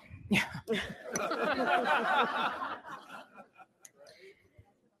Post. Yeah.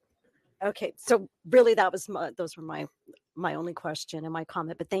 Okay, so really those were my only question and my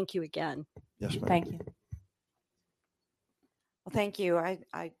comment, but thank you again. Yes, ma'am. Thank you. Well, thank you.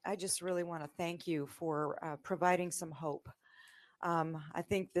 I just really want to thank you for providing some hope. I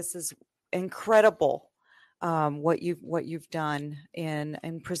think this is incredible what you've done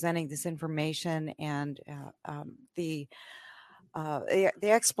in presenting this information, and the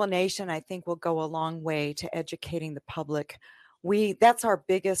explanation, I think, will go a long way to educating the public. That's our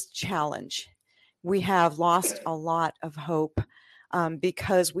biggest challenge. We have lost a lot of hope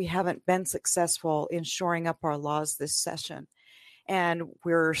because we haven't been successful in shoring up our laws this session. And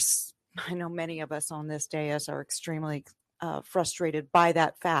I know many of us on this dais are extremely frustrated by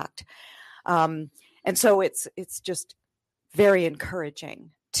that fact. And so it's just very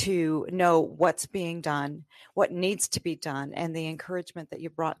encouraging to know what's being done, what needs to be done, and the encouragement that you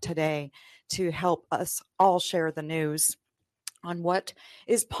brought today to help us all share the news on what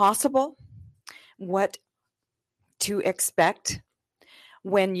is possible, what to expect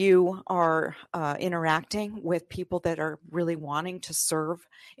when you are interacting with people that are really wanting to serve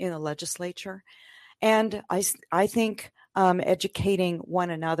in the legislature. And I think educating one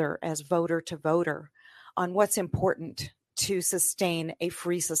another as voter to voter on what's important to sustain a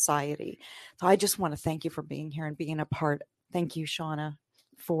free society. So I just want to thank you for being here and being a part. Thank you, Shauna,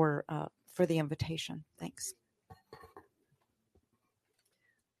 for the invitation. Thanks.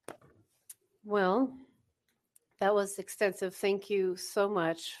 Well, That was extensive. Thank you so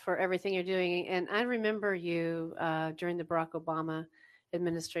much for everything you're doing. And I remember you during the Barack Obama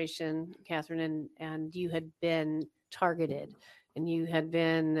administration, Catherine, and you had been targeted and you had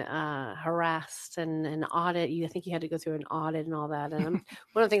been harassed and an audit. I think you had to go through an audit and all that. And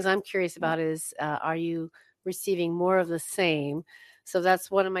one of the things I'm curious about is, are you receiving more of the same? So that's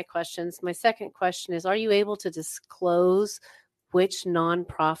one of my questions. My second question is, are you able to disclose which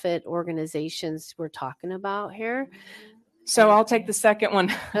nonprofit organizations we're talking about here? So I'll take the second one.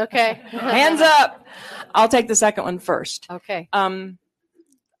 Okay. Hands up. I'll take the second one first. Okay. And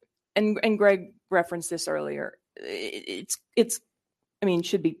Greg referenced this earlier. It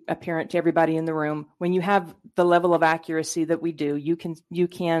should be apparent to everybody in the room. When you have the level of accuracy that we do, you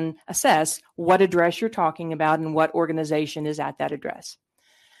can assess what address you're talking about and what organization is at that address.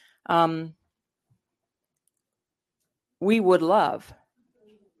 We would love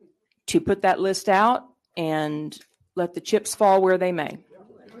to put that list out and let the chips fall where they may.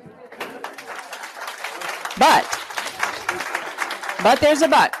 But there's a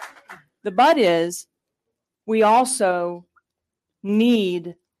but. The but is we also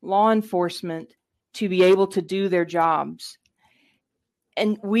need law enforcement to be able to do their jobs.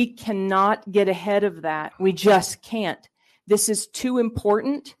 And we cannot get ahead of that. We just can't. This is too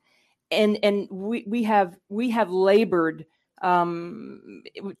important. And we have labored to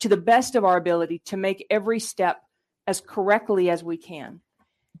the best of our ability to make every step as correctly as we can.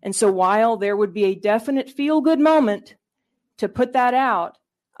 And so while there would be a definite feel-good moment to put that out,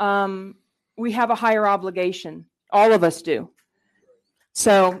 we have a higher obligation. All of us do.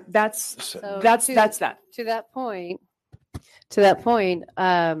 So that's that. To that point,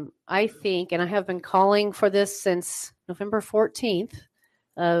 I think, and I have been calling for this since November 14th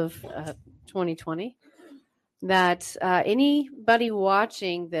of 2020, that anybody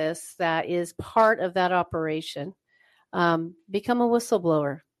watching this that is part of that operation, become a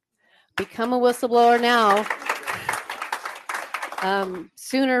whistleblower. Become a whistleblower now,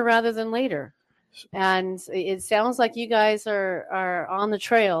 sooner rather than later. And it sounds like you guys are on the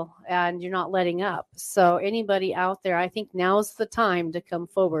trail and you're not letting up. So anybody out there, I think now's the time to come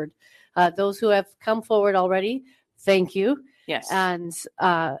forward. Those who have come forward already, thank you. Yes. And,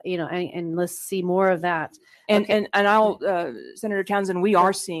 and let's see more of that. And, Okay. and I'll, Senator Townsend, we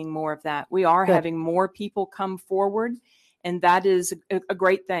are seeing more of that. We are Good. having more people come forward, and that is a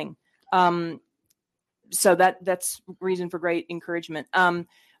great thing. So that's reason for great encouragement.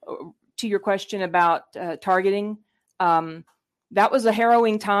 To your question about targeting, that was a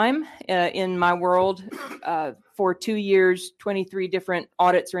harrowing time in my world. For 2 years, 23 different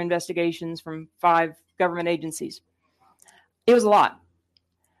audits or investigations from 5 government agencies. It was a lot.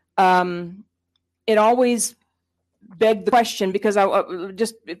 It always begged the question, because I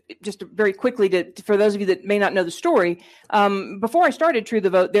just very quickly for those of you that may not know the story, before I started True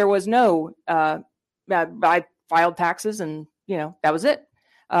the Vote, there was no. I filed taxes, and that was it.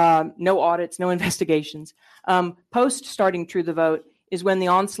 No audits, no investigations. Post starting True the Vote is when the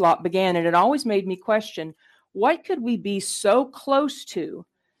onslaught began, and it always made me question, what could we be so close to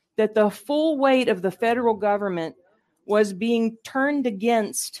that the full weight of the federal government was being turned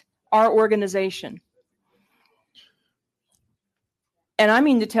against our organization? And I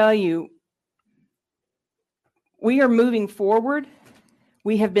mean to tell you, we are moving forward.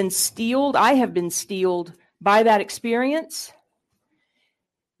 We have been steeled. I have been steeled by that experience,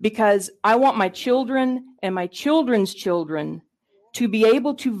 because I want my children and my children's children to be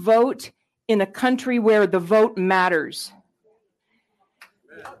able to vote in a country where the vote matters.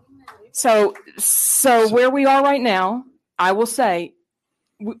 So where we are right now, I will say,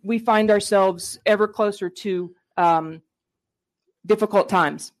 we find ourselves ever closer to difficult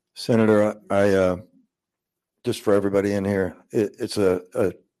times. Senator, I just for everybody in here,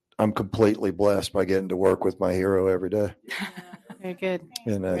 I'm completely blessed by getting to work with my hero every day. Very good.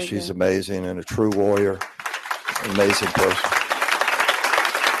 And Very she's good. amazing and a true warrior, amazing person.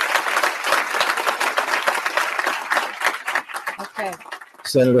 Okay.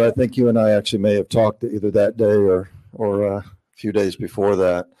 Senator, I think you and I actually may have talked either that day or a few days before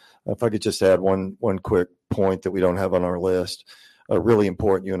that. If I could just add one quick point that we don't have on our list, really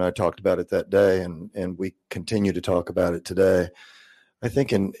important. You and I talked about it that day, and we continue to talk about it today. I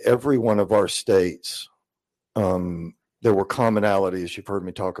think in every one of our states, there were commonalities. You've heard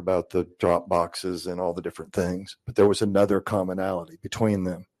me talk about the drop boxes and all the different things, but there was another commonality between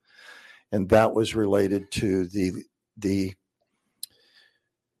them, and that was related to the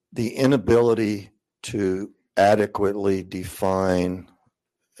inability to adequately define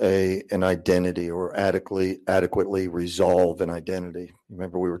an identity or adequately resolve an identity.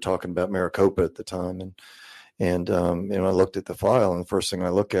 Remember, we were talking about Maricopa at the time, And I looked at the file, and the first thing I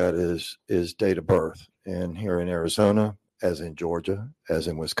look at is date of birth. And here in Arizona, as in Georgia, as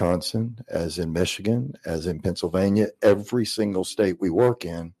in Wisconsin, as in Michigan, as in Pennsylvania, every single state we work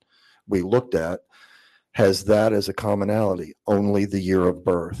in, we looked at, has that as a commonality, only the year of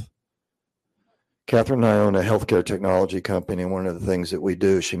birth. Catherine and I own a healthcare technology company, and one of the things that we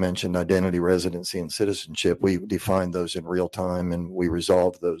do, she mentioned identity, residency, and citizenship. We define those in real time, and we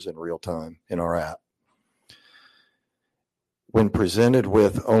resolve those in real time in our app. When presented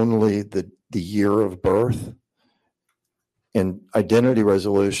with only the year of birth, in identity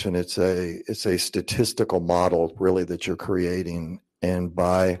resolution, it's a statistical model really that you're creating, and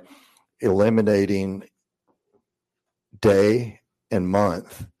by eliminating day and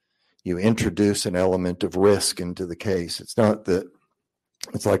month, you introduce an element of risk into the case. It's not that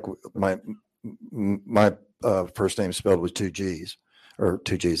it's like my first name spelled with two G's at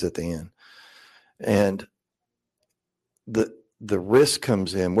the end, and the risk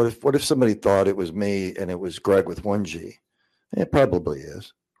comes in. What if somebody thought it was me and it was Greg with one G? It probably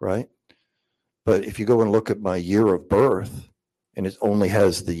is, right? But if you go and look at my year of birth and it only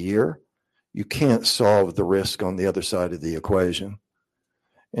has the year, you can't solve the risk on the other side of the equation.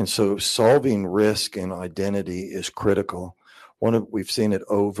 And so solving risk and identity is critical. We've seen it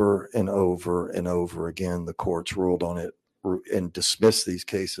over and over and over again. The courts ruled on it and dismissed these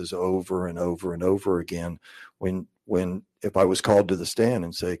cases over and over and over again. When if I was called to the stand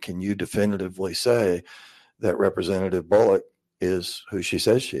and say, can you definitively say that Representative Bullock is who she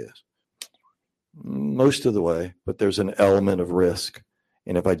says she is? Most of the way, but there's an element of risk.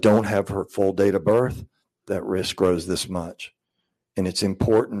 And if I don't have her full date of birth, that risk grows this much. And it's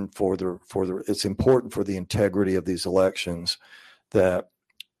important for the integrity of these elections that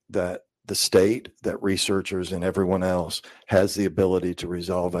the state, that researchers and everyone else has the ability to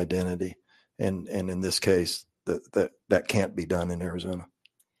resolve identity. And in this case, that can't be done in Arizona.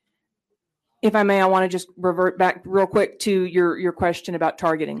 If I may, I want to just revert back real quick to your question about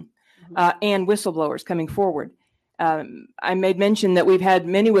targeting and whistleblowers coming forward. I made mention that we've had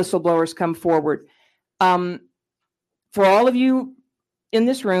many whistleblowers come forward. For all of you in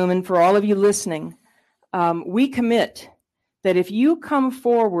this room and for all of you listening, we commit that if you come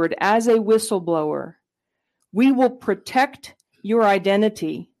forward as a whistleblower, we will protect your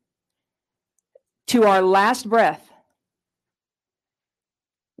identity to our last breath.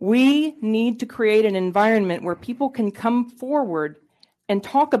 We need to create an environment where people can come forward and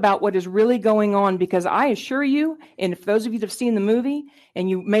talk about what is really going on, because I assure you, and if those of you that have seen the movie, and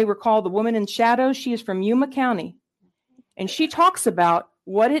you may recall the woman in shadows, she is from Yuma County, and she talks about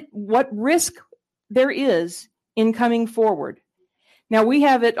what risk there is in coming forward. Now, we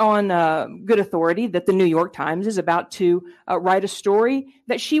have it on good authority that the New York Times is about to write a story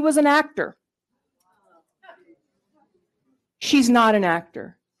that she was an actor. She's not an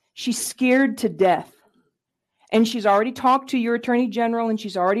actor. She's scared to death. And she's already talked to your attorney general, and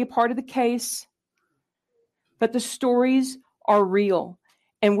she's already a part of the case. But the stories are real.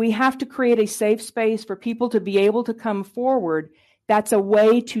 And we have to create a safe space for people to be able to come forward. That's a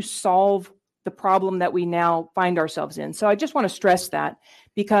way to solve the problem that we now find ourselves in. So I just want to stress that,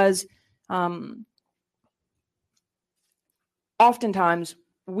 because oftentimes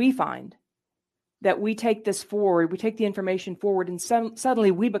we find that we take this forward, we take the information forward, and suddenly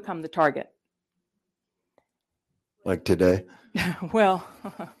we become the target. Like today? Well,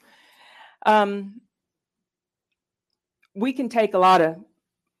 we can take a lot of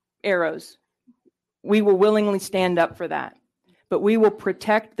arrows. We will willingly stand up for that. But we will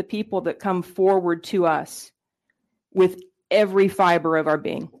protect the people that come forward to us with every fiber of our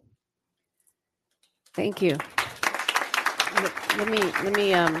being. Thank you.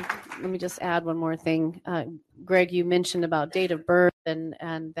 Let me just add one more thing. Greg, you mentioned about date of birth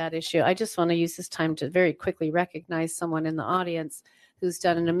and that issue. I just want to use this time to very quickly recognize someone in the audience who's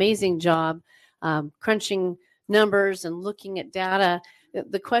done an amazing job crunching numbers and looking at data.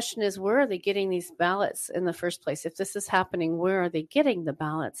 The question is, where are they getting these ballots in the first place? If this is happening, where are they getting the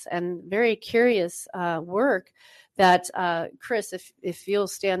ballots? And very curious work that Chris, if you'll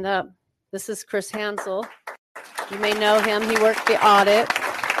stand up, this is Chris Hansel. You may know him. He worked the audit.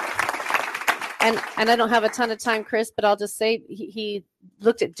 And I don't have a ton of time, Chris, but I'll just say he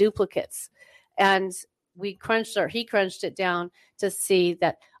looked at duplicates, and he crunched it down to see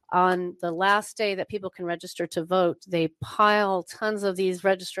that on the last day that people can register to vote, they pile tons of these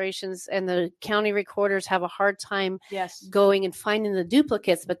registrations, and the county recorders have a hard time going and finding the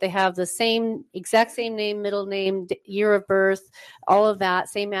duplicates, but they have the exact same name, middle name, year of birth, all of that,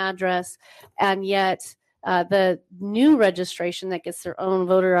 same address, and yet the new registration that gets their own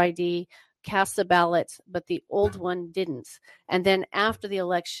voter ID cast a ballot, but the old one didn't. And then after the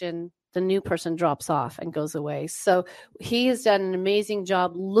election, the new person drops off and goes away. So he has done an amazing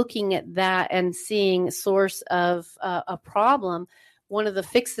job looking at that and seeing source of a problem. One of the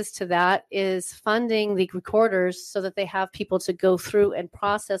fixes to that is funding the recorders so that they have people to go through and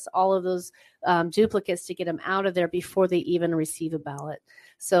process all of those duplicates to get them out of there before they even receive a ballot.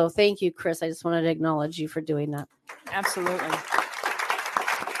 So thank you, Chris. I just wanted to acknowledge you for doing that. Absolutely.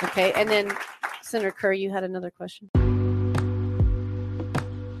 Okay, and then Senator Kerr, you had another question.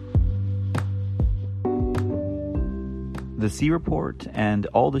 The C Report and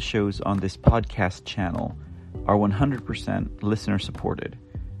all the shows on this podcast channel are 100% listener supported.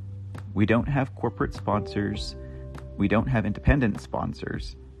 We don't have corporate sponsors. We don't have independent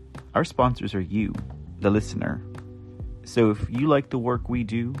sponsors. Our sponsors are you, the listener. So if you like the work we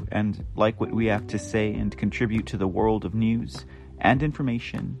do and like what we have to say and contribute to the world of news and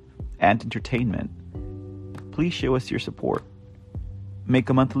information and entertainment, please show us your support.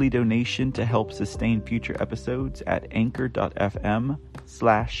 Make a monthly donation to help sustain future episodes at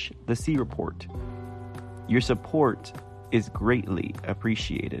anchor.fm/The C Report. Your support is greatly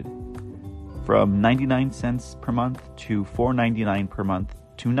appreciated. From 99 cents per month to $4.99 per month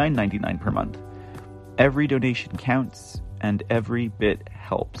to $9.99 per month. Every donation counts and every bit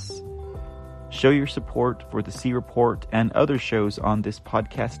helps. Show your support for the C Report and other shows on this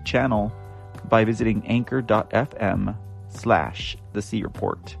podcast channel by visiting anchor.fm/The C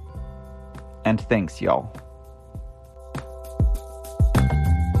Report. And thanks, y'all.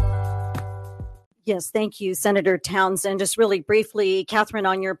 Yes, thank you, Senator Townsend. Just really briefly, Catherine,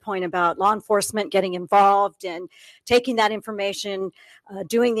 on your point about law enforcement getting involved and taking that information,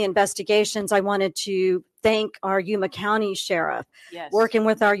 doing the investigations, I wanted to thank our Yuma County Sheriff, working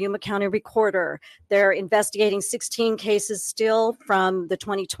with our Yuma County Recorder. They're investigating 16 cases still from the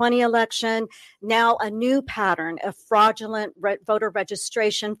 2020 election. Now a new pattern of fraudulent voter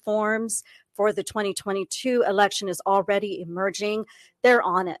registration forms for the 2022 election is already emerging. They're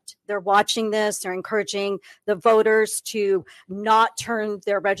on it. They're watching this. They're encouraging the voters to not turn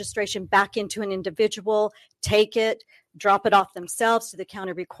their registration back into an individual, take it, drop it off themselves to the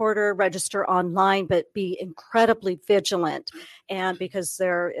county recorder, register online, but be incredibly vigilant. And because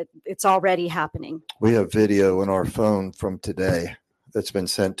it's already happening. We have video in our phone from today that's been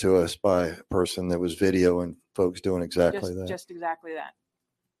sent to us by a person that was videoing folks doing exactly that. Just exactly that.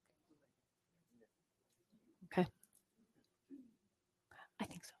 Okay. I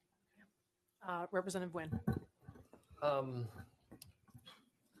think so. Representative Nguyen.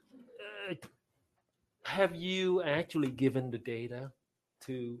 Have you actually given the data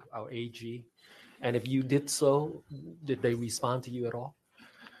to our AG? And if you did so, did they respond to you at all?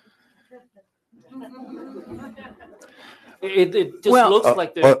 It just looks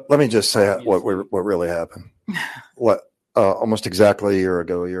like they're... Let me just say what really happened. Almost exactly a year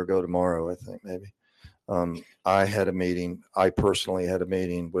ago tomorrow, I think maybe. I personally had a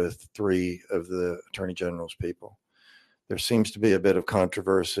meeting with 3 of the Attorney General's people. There seems to be a bit of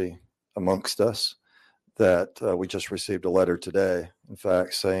controversy amongst us that we just received a letter today, in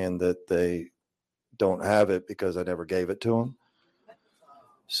fact, saying that they don't have it because I never gave it to them.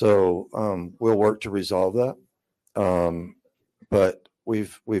 So we'll work to resolve that. But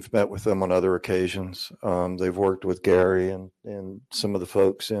we've met with them on other occasions. They've worked with Gary and some of the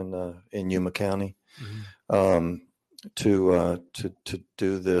folks in Yuma County. To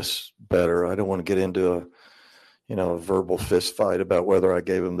do this better. I don't want to get into a verbal fist fight about whether I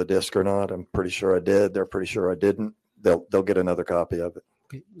gave them the disc or not. I'm pretty sure I did. They're pretty sure I didn't. They'll get another copy of it.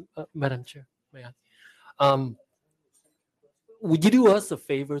 Okay. Madam Chair, may I? Would you do us a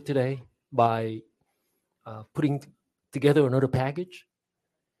favor today by putting together another package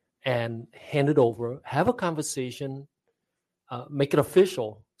and hand it over, have a conversation, make it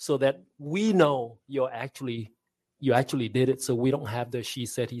official so that we know you actually did it, so we don't have the she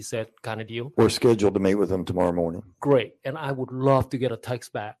said, he said kind of deal. We're scheduled to meet with them tomorrow morning. Great. And I would love to get a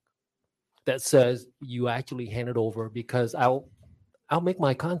text back that says you actually handed over, because I'll make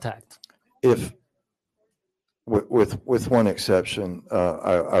my contact. If with one exception,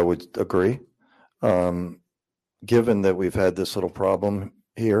 I would agree. Given that we've had this little problem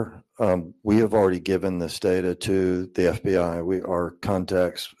here, we have already given this data to the FBI. We are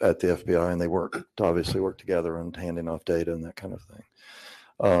contacts at the FBI, and they obviously work together on handing off data and that kind of thing.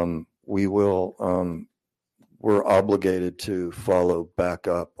 We're obligated to follow back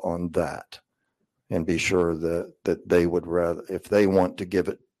up on that and be sure that they would rather, if they want to give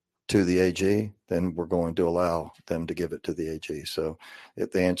it to the AG, then we're going to allow them to give it to the AG. So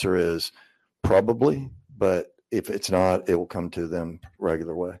if the answer is probably, but if it's not, it will come to them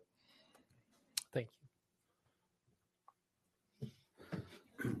regular way.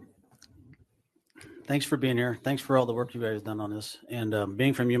 Thanks for being here. Thanks for all the work you guys have done on this. And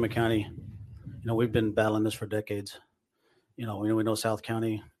being from Yuma County, we've been battling this for decades. We know South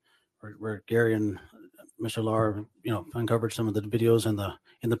County, where Gary and Mr. Lar, uncovered some of the videos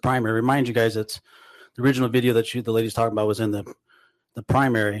in the primary. Remind you guys, it's the original video that the ladies talking about was in the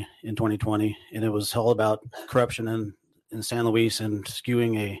primary in 2020, and it was all about corruption in San Luis and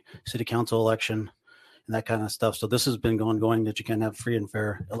skewing a city council election and that kind of stuff. So this has been going that you can have free and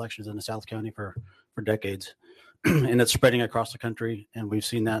fair elections in the South County for decades. And it's spreading across the country. And we've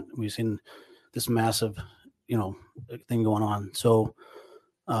seen this massive, thing going on. So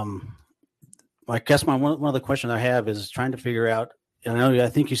I guess one of the questions I have is trying to figure out, and I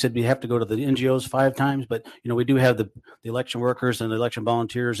think you said we have to go to the NGOs 5 times, but we do have the election workers and the election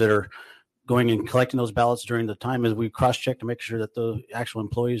volunteers that are going and collecting those ballots during the time as we cross-check to make sure that the actual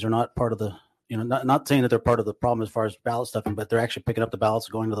employees are not part of the, not saying that they're part of the problem as far as ballot stuffing, but they're actually picking up the ballots,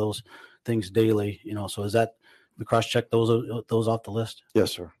 going to those things daily, so is that, we cross-check those off the list? Yes,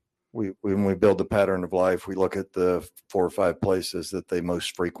 sir. When we build the pattern of life, we look at the 4 or 5 places that they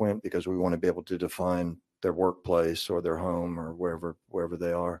most frequent, because we want to be able to define their workplace or their home or wherever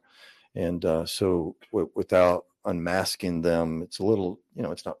they are. And so without unmasking them, it's a little,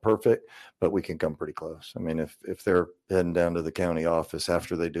 it's not perfect, but we can come pretty close. I mean, if they're heading down to the county office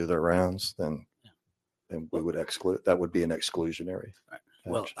after they do their rounds, then we would exclude, that would be an exclusionary.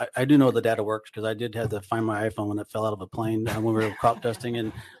 Well, I do know the data works, because I did have to find my iPhone when it fell out of a plane when we were crop dusting,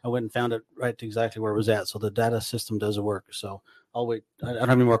 and I went and found it right to exactly where it was at. So the data system does work. So I'll wait. I don't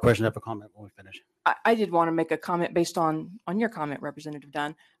have any more questions. I have a comment when we finish. I did want to make a comment based on your comment, Representative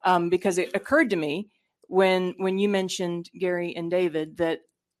Dunn, because it occurred to me when you mentioned Gary and David that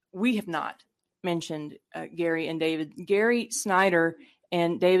we have not mentioned Gary and David. Gary Snyder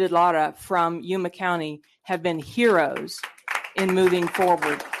and David Lara from Yuma County have been heroes in moving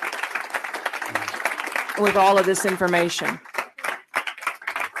forward with all of this information.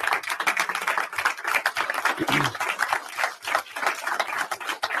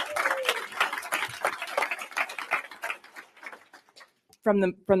 From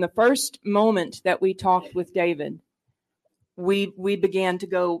the first moment that we talked with David, we began to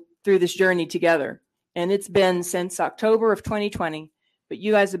go through this journey together, and it's been since October of 2020. But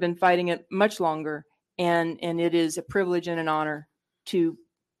you guys have been fighting it much longer, and it is a privilege and an honor to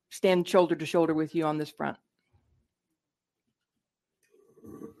stand shoulder to shoulder with you on this front.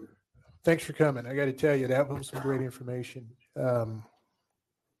 Thanks for coming. I got to tell you, that was some great information.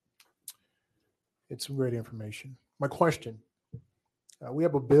 It's some great information. My question. We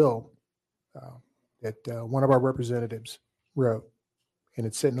have a bill that one of our representatives wrote, and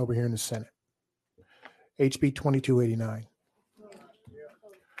it's sitting over here in the Senate, HB 2289.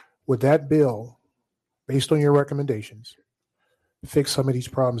 Would that bill, based on your recommendations, fix some of these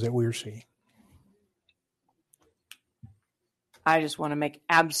problems that we're seeing? I just want to make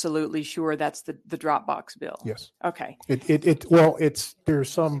absolutely sure that's the Dropbox bill. Yes. Okay. It's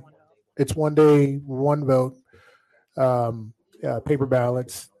one day, one vote. Paper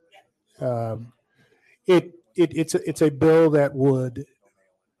ballots. It's a bill that would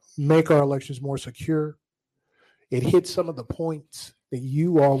make our elections more secure. It hits some of the points that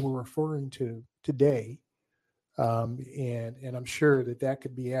you all were referring to today, and I'm sure that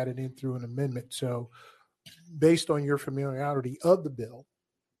could be added in through an amendment. So, based on your familiarity of the bill,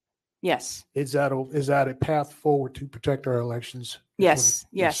 yes, is that a path forward to protect our elections? Yes.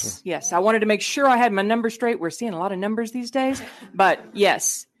 I wanted to make sure I had my numbers straight. We're seeing a lot of numbers these days, but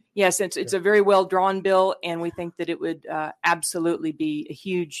yes, it's a very well drawn bill, and we think that it would absolutely be a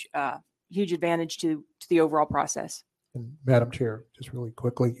huge advantage to the overall process. And Madam Chair, just really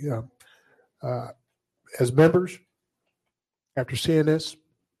quickly, as members, after seeing this,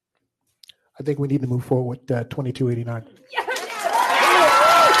 I think we need to move forward with 2289.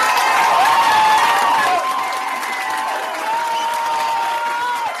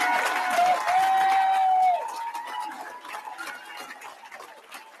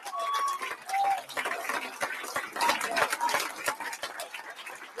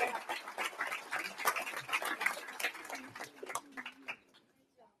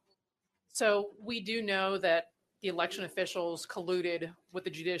 So we do know that the election officials colluded with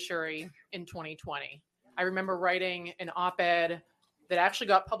the judiciary in 2020. I remember writing an op-ed that actually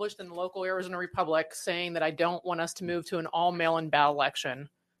got published in the local Arizona Republic saying that I don't want us to move to an all mail-in ballot election.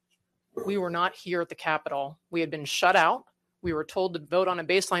 We were not here at the Capitol. We had been shut out. We were told to vote on a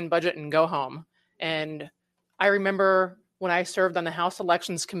baseline budget and go home. And I remember when I served on the House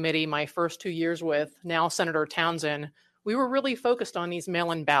Elections Committee my first 2 years with now Senator Townsend, we were really focused on these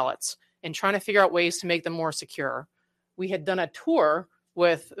mail-in ballots and trying to figure out ways to make them more secure. We had done a tour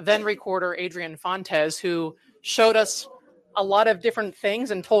with then recorder Adrian Fontes, who showed us a lot of different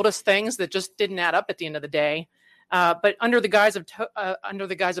things and told us things that just didn't add up at the end of the day. But under the guise of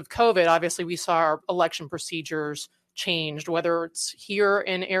COVID, obviously we saw our election procedures changed, whether it's here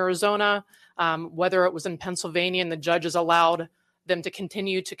in Arizona, whether it was in Pennsylvania, and the judges allowed them to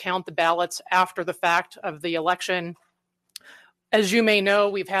continue to count the ballots after the fact of the election. As you may know,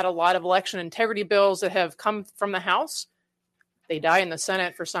 we've had a lot of election integrity bills that have come from the House. They die in the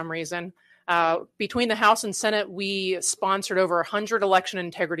Senate for some reason. Between the House and Senate, we sponsored over 100 election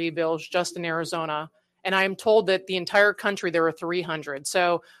integrity bills just in Arizona. And I am told that the entire country, there are 300.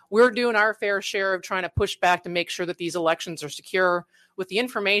 So we're doing our fair share of trying to push back to make sure that these elections are secure with the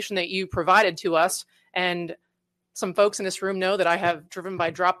information that you provided to us. And some folks in this room know that I have driven by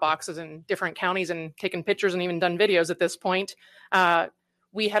drop boxes in different counties and taken pictures and even done videos at this point.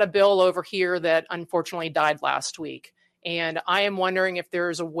 We had a bill over here that unfortunately died last week. And I am wondering if there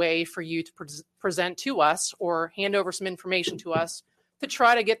is a way for you to present to us or hand over some information to us to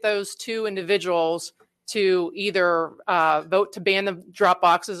try to get those two individuals to either vote to ban the drop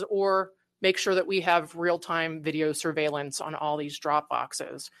boxes or make sure that we have real-time video surveillance on all these drop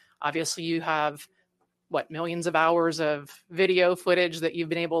boxes. Obviously, you have, millions of hours of video footage that you've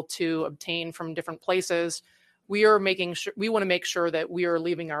been able to obtain from different places. We want to make sure that we are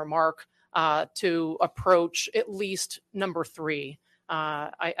leaving our mark to approach at least number 3.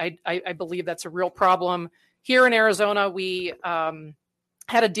 I believe that's a real problem. Here in Arizona, we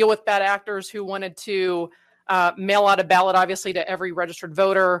had to deal with bad actors who wanted to mail out a ballot, obviously, to every registered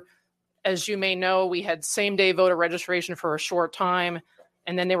voter. As you may know, we had same-day voter registration for a short time,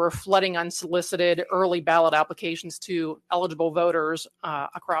 and then they were flooding unsolicited early ballot applications to eligible voters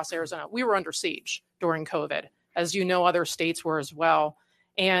across Arizona. We were under siege during COVID, as you know, other states were as well.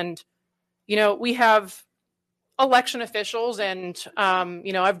 And we have election officials and,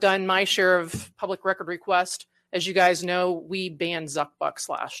 I've done my share of public record requests. As you guys know, we banned Zuck Bucks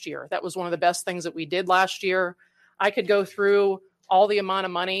last year. That was one of the best things that we did last year. I could go through all the amount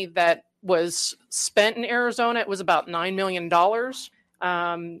of money that was spent in Arizona. It was about $9 million.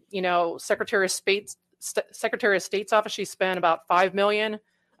 Secretary of State's office, she spent about $5 million.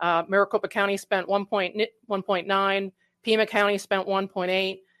 Maricopa County spent 1.9. Pima County spent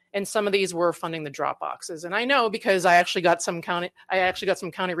 1.8. And some of these were funding the drop boxes. And I know because I actually got some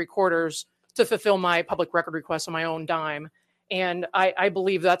county recorders to fulfill my public record requests on my own dime. And I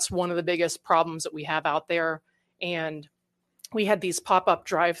believe that's one of the biggest problems that we have out there. And we had these pop-up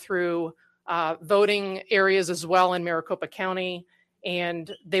drive-through voting areas as well in Maricopa County.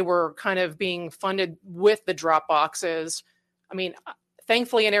 And they were kind of being funded with the drop boxes. I mean,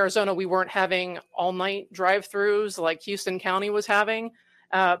 thankfully in Arizona, we weren't having all-night drive-throughs like Houston County was having.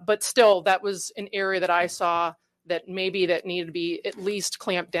 But still, that was an area that I saw that needed to be at least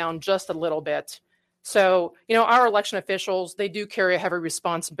clamped down just a little bit. So, our election officials, they do carry a heavy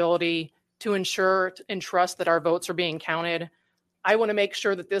responsibility to ensure and trust that our votes are being counted. I want to make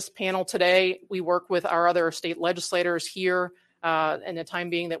sure that this panel today, we work with our other state legislators here in the time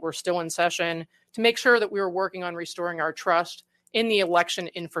being that we're still in session to make sure that we are working on restoring our trust in the election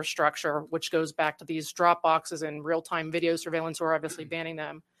infrastructure, which goes back to these drop boxes and real-time video surveillance. We're obviously banning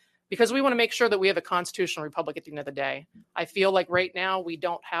them because we want to make sure that we have a constitutional republic at the end of the day. I feel like right now we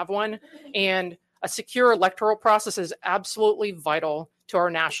don't have one, and a secure electoral process is absolutely vital to our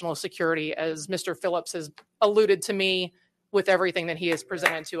national security, as Mr. Phillips has alluded to me with everything that he has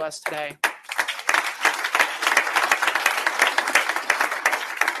presented to us today.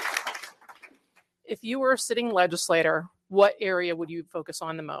 If you were a sitting legislator, what area would you focus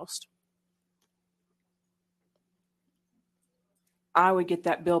on the most? I would get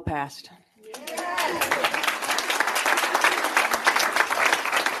that bill passed.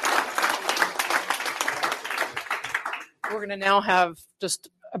 We're going to now have just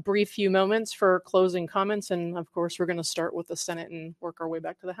a brief few moments for closing comments. And of course, we're going to start with the Senate and work our way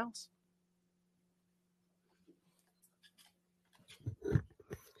back to the House.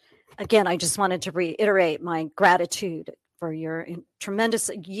 Again, I just wanted to reiterate my gratitude for your tremendous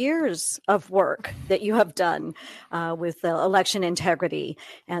years of work that you have done with election integrity.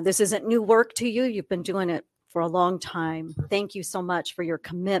 And this isn't new work to you. You've been doing it for a long time. Thank you so much for your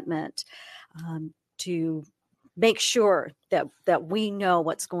commitment to make sure that we know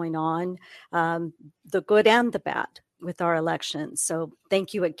what's going on, the good and the bad with our elections. So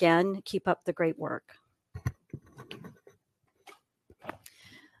thank you again. Keep up the great work.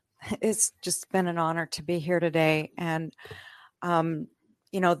 It's just been an honor to be here today. And, the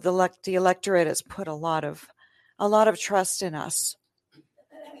electorate has put a lot of trust in us.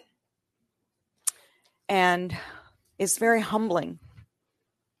 And it's very humbling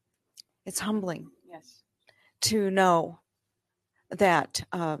It's humbling Yes. to know that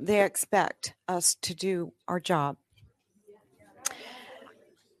they expect us to do our job.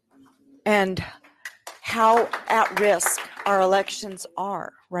 And how at risk our elections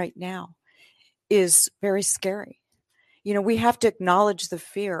are right now is very scary. You know, we have to acknowledge the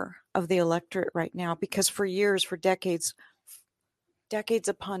fear of the electorate right now because for years, for decades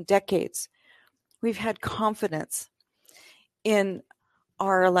upon decades, we've had confidence in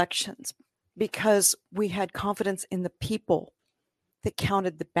our elections because we had confidence in the people that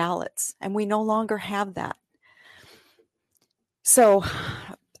counted the ballots, and we no longer have that. So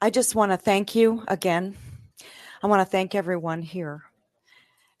I just want to thank you again. I want to thank everyone here.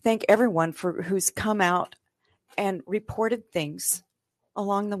 Thank everyone for who's come out and reported things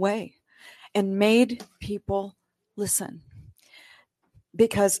along the way and made people listen.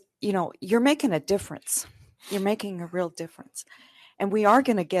 Because, you know, you're making a difference. You're making a real difference. And we are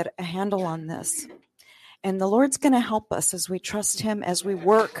going to get a handle on this. And the Lord's going to help us as we trust him, as we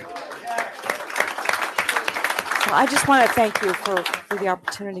work. So I just want to thank you for the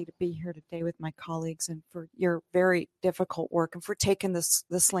opportunity to be here today with my colleagues and for your very difficult work and for taking the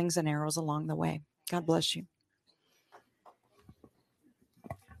slings and arrows along the way. God bless you.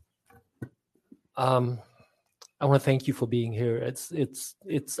 I want to thank you for being here. It's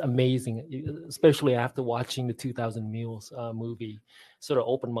amazing, especially after watching the 2000 Mules movie. Sort of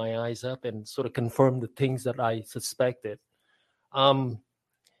opened my eyes up and sort of confirmed the things that I suspected. The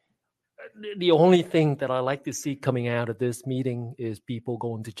only thing that I like to see coming out of this meeting is people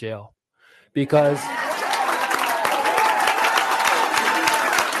going to jail, because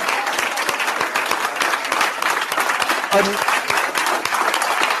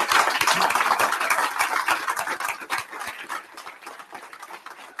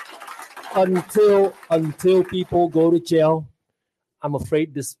until people go to jail, I'm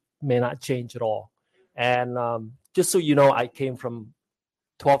afraid this may not change at all. And just so you know, I came from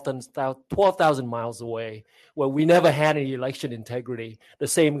 12,000 miles away, where we never had any election integrity. The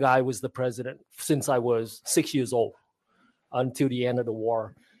same guy was the president since I was 6 years old until the end of the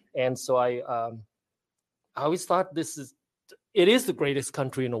war. And so I always thought it is the greatest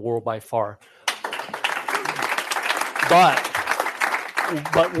country in the world by far. But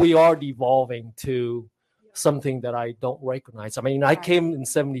we are devolving to something that I don't recognize. I mean, I came in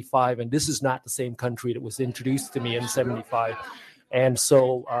 75, and this is not the same country that was introduced to me in 75. And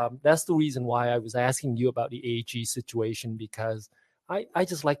so that's the reason why I was asking you about the AG situation, because I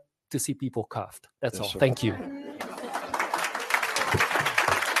just like to see people cuffed. That's all. Sir. Thank you.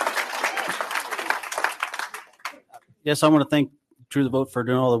 Yes, I want to thank True the Vote for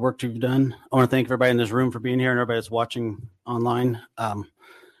doing all the work you've done. I want to thank everybody in this room for being here and everybody that's watching online.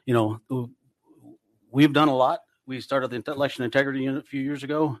 You know, we've done a lot. We started the election integrity unit a few years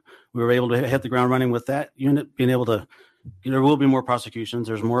ago. We were able to hit the ground running with that unit, being able to, there will be more prosecutions.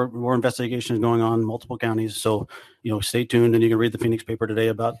 There's more investigations going on in multiple counties. So, you know, stay tuned, and you can read the Phoenix paper today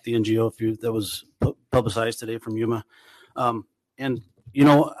about the NGO that was publicized today from Yuma. And, you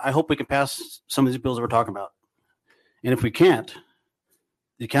know, I hope we can pass some of these bills that we're talking about. And if we can't,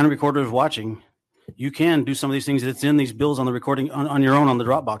 the county recorder is watching. You can do some of these things that's in these bills on the recording on your own on the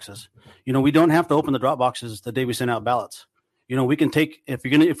drop boxes. You know, we don't have to open the drop boxes the day we send out ballots. You know, we can take, if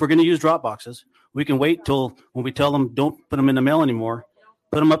we're gonna use drop boxes, we can wait till when we tell them don't put them in the mail anymore.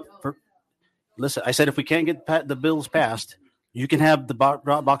 Put them up for. Listen, I said if we can't get the bills passed, you can have the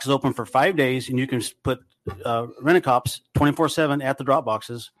drop boxes open for 5 days, and you can put rent-a-cops 24/7 at the drop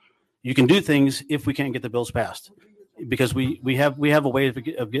boxes. You can do things if we can't get the bills passed, because we have a way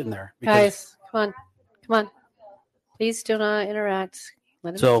of getting there. Guys, come on. Please do not interact.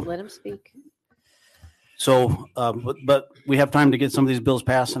 Let him speak. So, but we have time to get some of these bills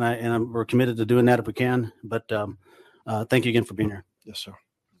passed, and we're committed to doing that if we can. But thank you again for being here. Yes, sir.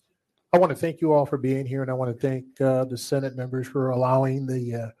 I want to thank you all for being here, and I want to thank the Senate members for allowing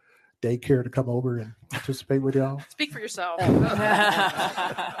the daycare to come over and participate with y'all. Speak for yourself.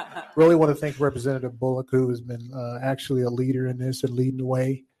 Really want to thank Representative Bullock, who has been actually a leader in this and leading the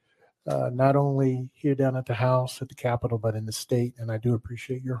way, not only here down at the House, at the Capitol, but in the state. And I do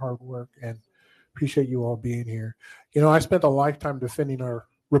appreciate your hard work and appreciate you all being here. You know, I spent a lifetime defending our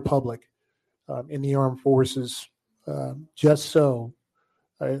republic in the armed forces just so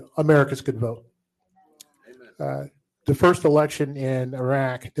Americans could vote. The first election in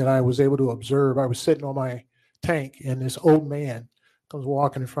Iraq that I was able to observe, I was sitting on my tank, and this old man comes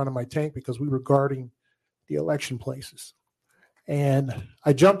walking in front of my tank because we were guarding the election places. And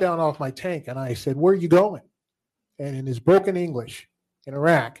I jumped down off my tank and I said, "Where are you going?" And in his broken English in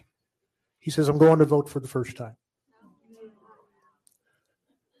Iraq, he says, "I'm going to vote for the first time."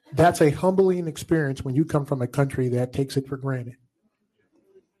 That's a humbling experience when you come from a country that takes it for granted.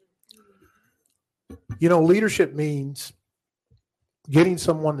 You know, leadership means getting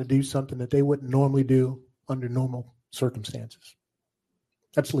someone to do something that they wouldn't normally do under normal circumstances.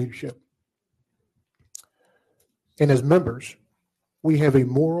 That's leadership. And as members, we have a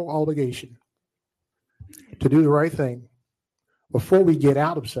moral obligation to do the right thing before we get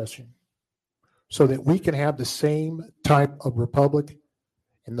out of session so that we can have the same type of republic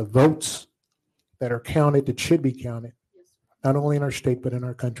and the votes that are counted, that should be counted, not only in our state, but in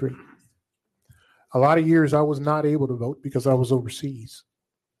our country. A lot of years I was not able to vote because I was overseas.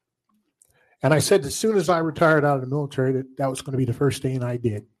 And I said as soon as I retired out of the military that was going to be the first thing I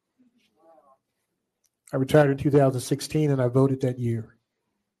did. I retired in 2016 and I voted that year.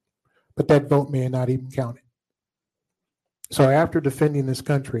 But that vote may not even counted. So after defending this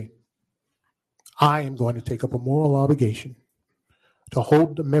country, I am going to take up a moral obligation to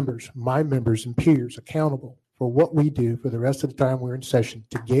hold the members, my members and peers, accountable for what we do for the rest of the time we're in session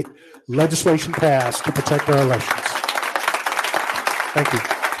to get legislation passed to protect our elections. Thank you.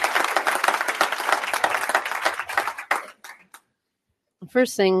 The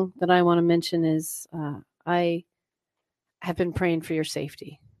first thing that I want to mention is I have been praying for your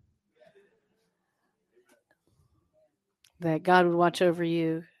safety. That God would watch over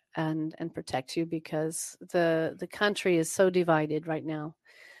you and protect you, because the country is so divided right now.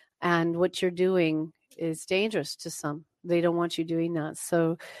 And what you're doing is dangerous to some. They don't want you doing that.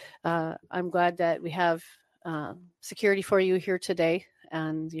 So I'm glad that we have security for you here today,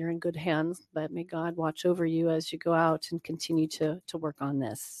 and you're in good hands. But may God watch over you as you go out and continue to work on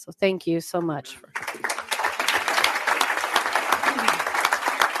this. So thank you so much.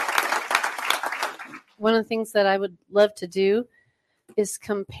 One of the things that I would love to do is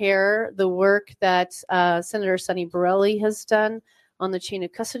compare the work that Senator Sonny Borelli has done on the chain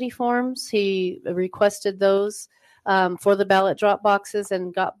of custody forms. He requested those for the ballot drop boxes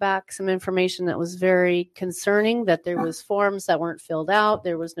and got back some information that was very concerning, that there was forms that weren't filled out.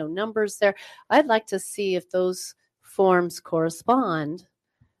 There was no numbers there. I'd like to see if those forms correspond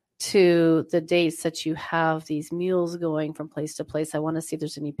to the dates that you have these mules going from place to place. I want to see if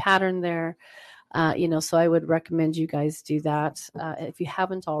there's any pattern there. So I would recommend you guys do that if you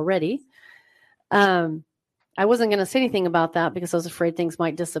haven't already. I wasn't going to say anything about that because I was afraid things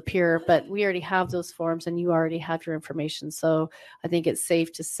might disappear, but we already have those forms and you already have your information. So I think it's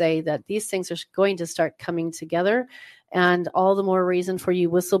safe to say that these things are going to start coming together, and all the more reason for you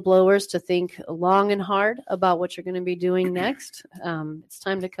whistleblowers to think long and hard about what you're going to be doing next. It's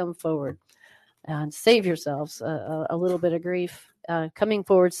time to come forward and save yourselves a little bit of grief. Coming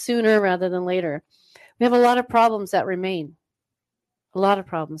forward sooner rather than later. We have a lot of problems that remain.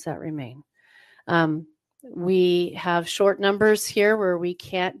 We have short numbers here where we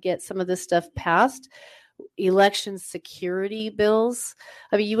can't get some of this stuff passed. Election security bills.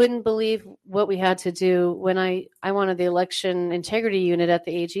 I mean, you wouldn't believe what we had to do when I wanted the election integrity unit at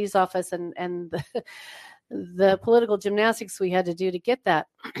the AG's office and the political gymnastics we had to do to get that.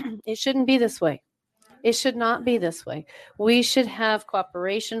 It shouldn't be this way. It should not be this way. We should have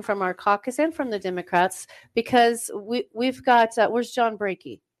cooperation from our caucus and from the Democrats, because we've got, where's John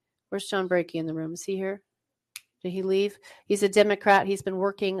Brakey? Where's John Brakey in the room? Is he here? Did he leave? He's a Democrat. He's been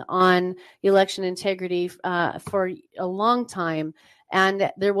working on election integrity for a long time.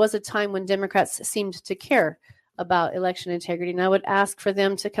 And there was a time when Democrats seemed to care about election integrity. And I would ask for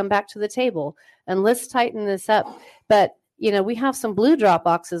them to come back to the table and let's tighten this up. But, we have some blue drop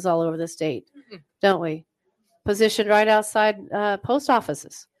boxes all over the state, don't we? Positioned right outside post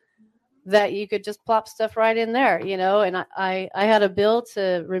offices that you could just plop stuff right in there, and I had a bill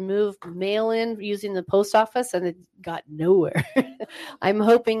to remove mail-in using the post office, and it got nowhere. I'm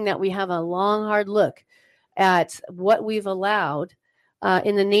hoping that we have a long, hard look at what we've allowed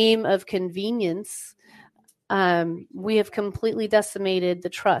in the name of convenience. We have completely decimated the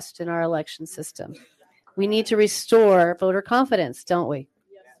trust in our election system. We need to restore voter confidence, don't we?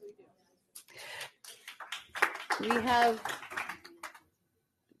 Yes, we do. We have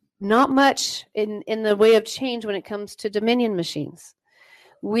not much in the way of change when it comes to Dominion machines.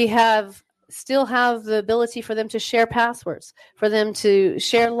 We still have the ability for them to share passwords, for them to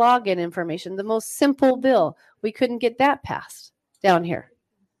share login information. The most simple bill, we couldn't get that passed down here.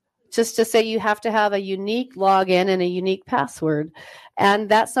 Just to say you have to have a unique login and a unique password. And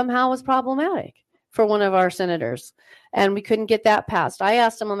that somehow was problematic for one of our senators. And we couldn't get that passed. I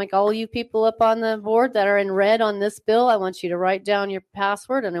asked him, I'm like, all you people up on the board that are in red on this bill, I want you to write down your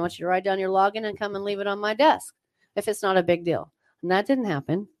password and I want you to write down your login and come and leave it on my desk if it's not a big deal. And that didn't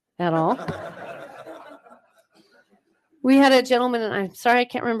happen at all. We had a gentleman, and I'm sorry I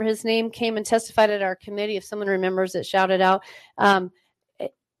can't remember his name, came and testified at our committee. If someone remembers it, shout it out.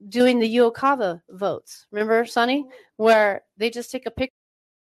 Doing the Uokava votes. Remember, Sonny? Where they just take a picture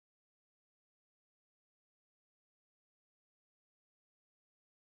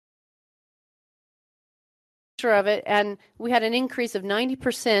of it, and we had an increase of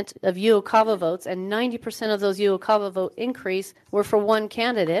 90% of Uokava votes, and 90% of those Uokava vote increase were for one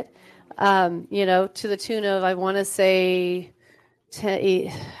candidate, to the tune of, I want to say,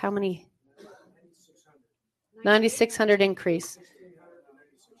 how many? 9,600 increase.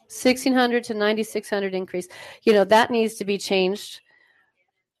 1,600 to 9,600 increase. That needs to be changed.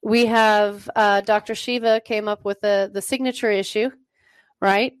 We have Dr. Shiva came up with the signature issue,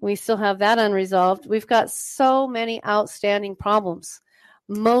 right? We still have that unresolved. We've got so many outstanding problems.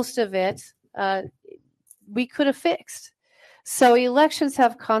 Most of it we could have fixed. So elections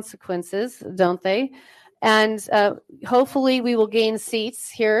have consequences, don't they? And hopefully we will gain seats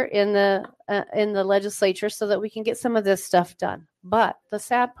here in the legislature so that we can get some of this stuff done. But the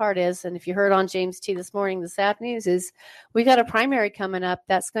sad part is, and if you heard on James T this morning, the sad news is we got a primary coming up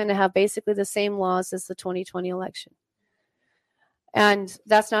that's going to have basically the same laws as the 2020 election. And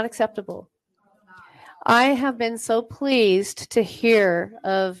that's not acceptable. I have been so pleased to hear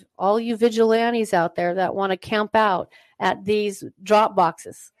of all you vigilantes out there that want to camp out at these drop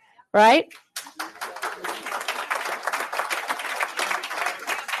boxes, right?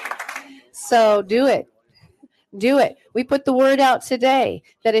 So do it. Do it. We put the word out today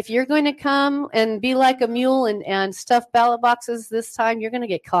that if you're going to come and be like a mule and stuff ballot boxes this time, you're going to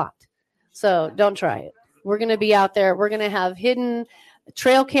get caught. So don't try it. We're going to be out there. We're going to have hidden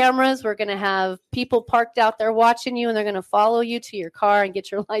trail cameras. We're going to have people parked out there watching you, and they're going to follow you to your car and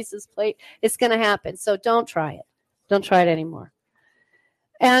get your license plate. It's going to happen. So don't try it. Don't try it anymore.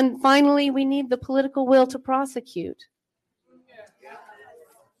 And finally, we need the political will to prosecute.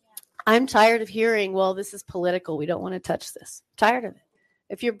 I'm tired of hearing, well, this is political. We don't want to touch this. I'm tired of it.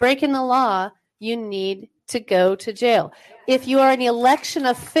 If you're breaking the law, you need to go to jail. If you are an election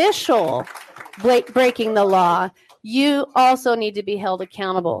official breaking the law, you also need to be held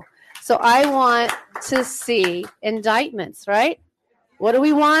accountable. So I want to see indictments, right? What do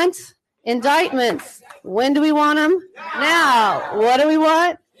we want? Indictments. When do we want them? Now. What do we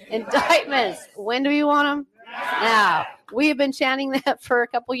want? Indictments. When do we want them? Now. We have been chanting that for a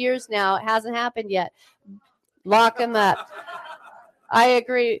couple years now. It hasn't happened yet. Lock them up. I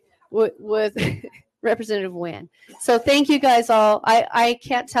agree with Representative Nguyen. So thank you guys all. I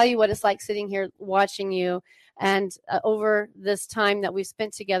can't tell you what it's like sitting here watching you. And over this time that we've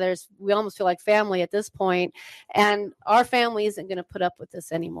spent together, we almost feel like family at this point. And our family isn't going to put up with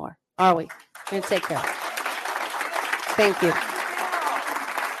this anymore, are we? We're going to take care of it. Thank you.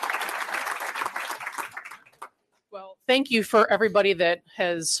 Well, thank you for everybody that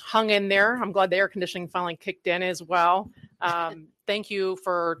has hung in there. I'm glad the air conditioning finally kicked in as well. Thank you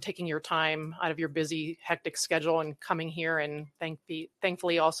for taking your time out of your busy, hectic schedule and coming here. And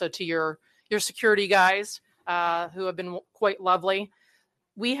thankfully also to your security guys who have been quite lovely.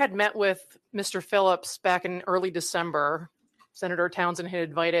 We had met with Mr. Phillips back in early December. Senator Townsend had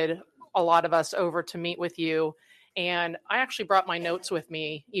invited a lot of us over to meet with you. And I actually brought my notes with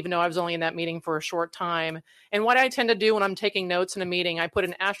me, even though I was only in that meeting for a short time. And what I tend to do when I'm taking notes in a meeting, I put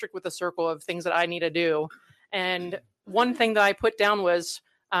an asterisk with a circle of things that I need to do. And one thing that I put down was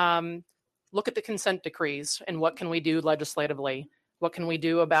look at the consent decrees and what can we do legislatively? What can we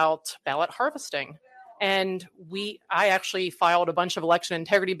do about ballot harvesting? And I actually filed a bunch of election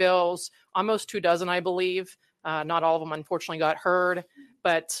integrity bills, almost 24, I believe. Not all of them, unfortunately, got heard,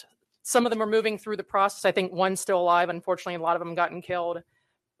 but some of them are moving through the process. I think one's still alive. Unfortunately, a lot of them gotten killed.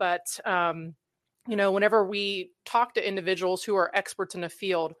 But, whenever we talk to individuals who are experts in the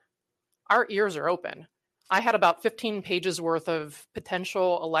field, our ears are open. I had about 15 pages worth of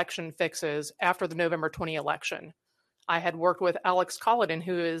potential election fixes after the November 20 election. I had worked with Alex Colladin,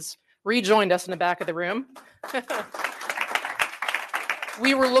 who has rejoined us in the back of the room.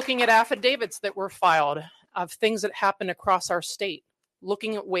 We were looking at affidavits that were filed of things that happened across our state,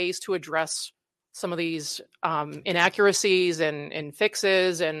 looking at ways to address some of these inaccuracies and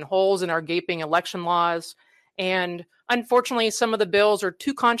fixes and holes in our gaping election laws. And unfortunately, some of the bills are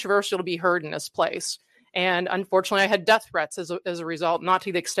too controversial to be heard in this place. And unfortunately, I had death threats as a result, not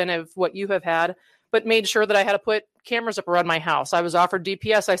to the extent of what you have had, but made sure that I had to put cameras up around my house. I was offered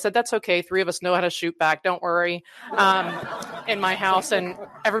DPS. I said, that's okay. 3 of us know how to shoot back. Don't worry. In my house. And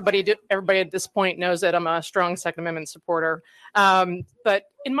everybody at this point knows that I'm a strong Second Amendment supporter. But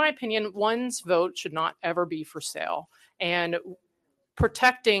in my opinion, one's vote should not ever be for sale. And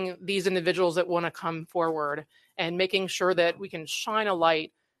protecting these individuals that want to come forward and making sure that we can shine a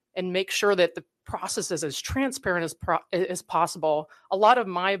light and make sure that the process is as transparent as possible. A lot of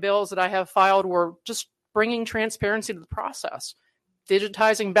my bills that I have filed were just bringing transparency to the process,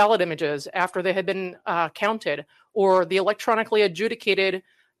 digitizing ballot images after they had been counted, or the electronically adjudicated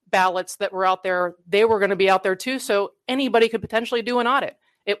ballots that were out there, they were going to be out there too, so anybody could potentially do an audit.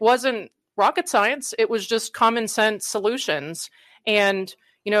 It wasn't rocket science, it was just common sense solutions. And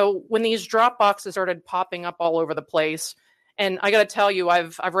when these drop boxes started popping up all over the place, and I got to tell you,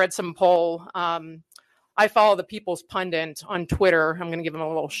 I've read some poll. I follow the People's Pundit on Twitter. I'm going to give him a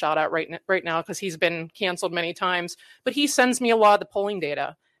little shout out right now because he's been canceled many times. But he sends me a lot of the polling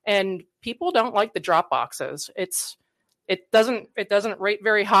data, and people don't like the drop boxes. It doesn't rate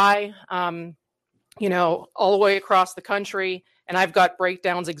very high, all the way across the country. And I've got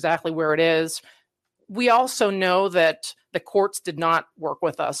breakdowns exactly where it is. We also know that the courts did not work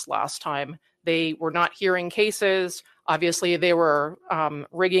with us last time. They were not hearing cases. Obviously, they were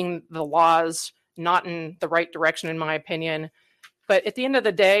rigging the laws, not in the right direction, in my opinion. But at the end of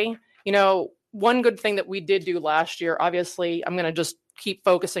the day, one good thing that we did do last year, obviously, I'm going to just keep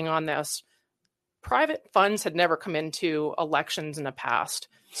focusing on this. Private funds had never come into elections in the past.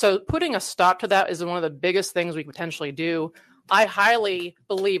 So putting a stop to that is one of the biggest things we could potentially do. I highly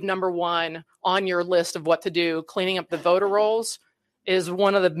believe, number one, on your list of what to do, cleaning up the voter rolls is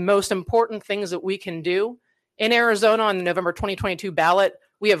one of the most important things that we can do. In Arizona, on the November 2022 ballot,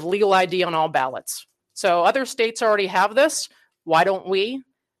 we have legal ID on all ballots. So other states already have this. Why don't we?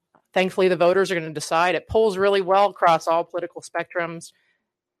 Thankfully, the voters are going to decide. It polls really well across all political spectrums.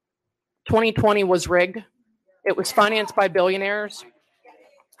 2020 was rigged. It was financed by billionaires.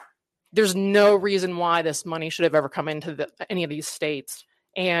 There's no reason why this money should have ever come into any of these states.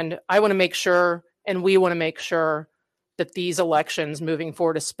 And I want to make sure, and we want to make sure, that these elections moving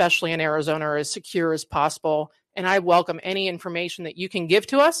forward, especially in Arizona, are as secure as possible. And I welcome any information that you can give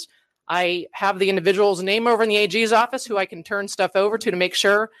to us. I have the individual's name over in the AG's office who I can turn stuff over to make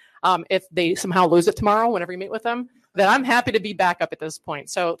sure if they somehow lose it tomorrow, whenever you meet with them, that I'm happy to be back up at this point.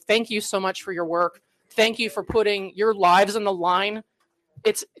 So thank you so much for your work. Thank you for putting your lives on the line.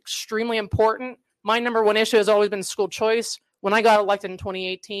 It's extremely important. My number one issue has always been school choice. When I got elected in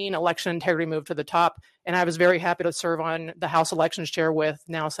 2018, election integrity moved to the top, and I was very happy to serve on the House Elections Chair with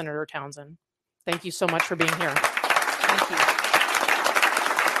now Senator Townsend. Thank you so much for being here. Thank you.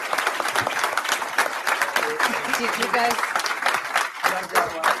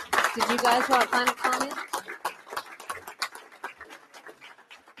 Did you guys want final comments?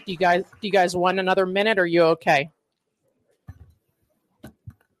 Do you guys want another minute, or are you okay?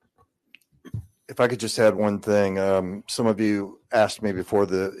 If I could just add one thing, some of you asked me before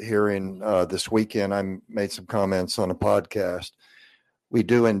the hearing this weekend. I made some comments on a podcast. We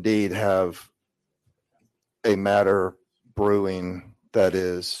do indeed have a matter brewing that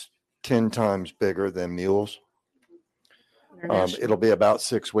is 10 times bigger than Mules. It'll be about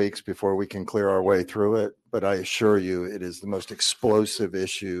 6 weeks before we can clear our way through it, but I assure you it is the most explosive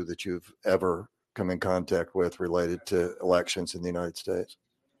issue that you've ever come in contact with related to elections in the United States.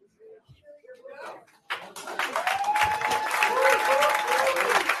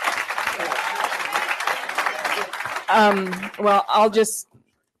 Well, I'll just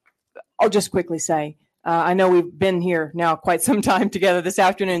quickly say, I know we've been here now quite some time together this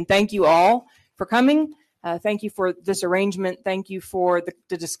afternoon. Thank you all for coming. Thank you for this arrangement. Thank you for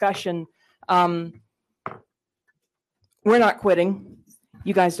the discussion. We're not quitting.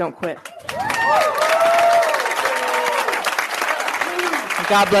 You guys don't quit.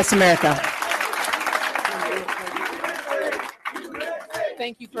 God bless America.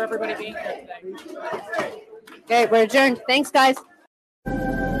 Thank you for everybody being here today. Okay, we're adjourned. Thanks, guys.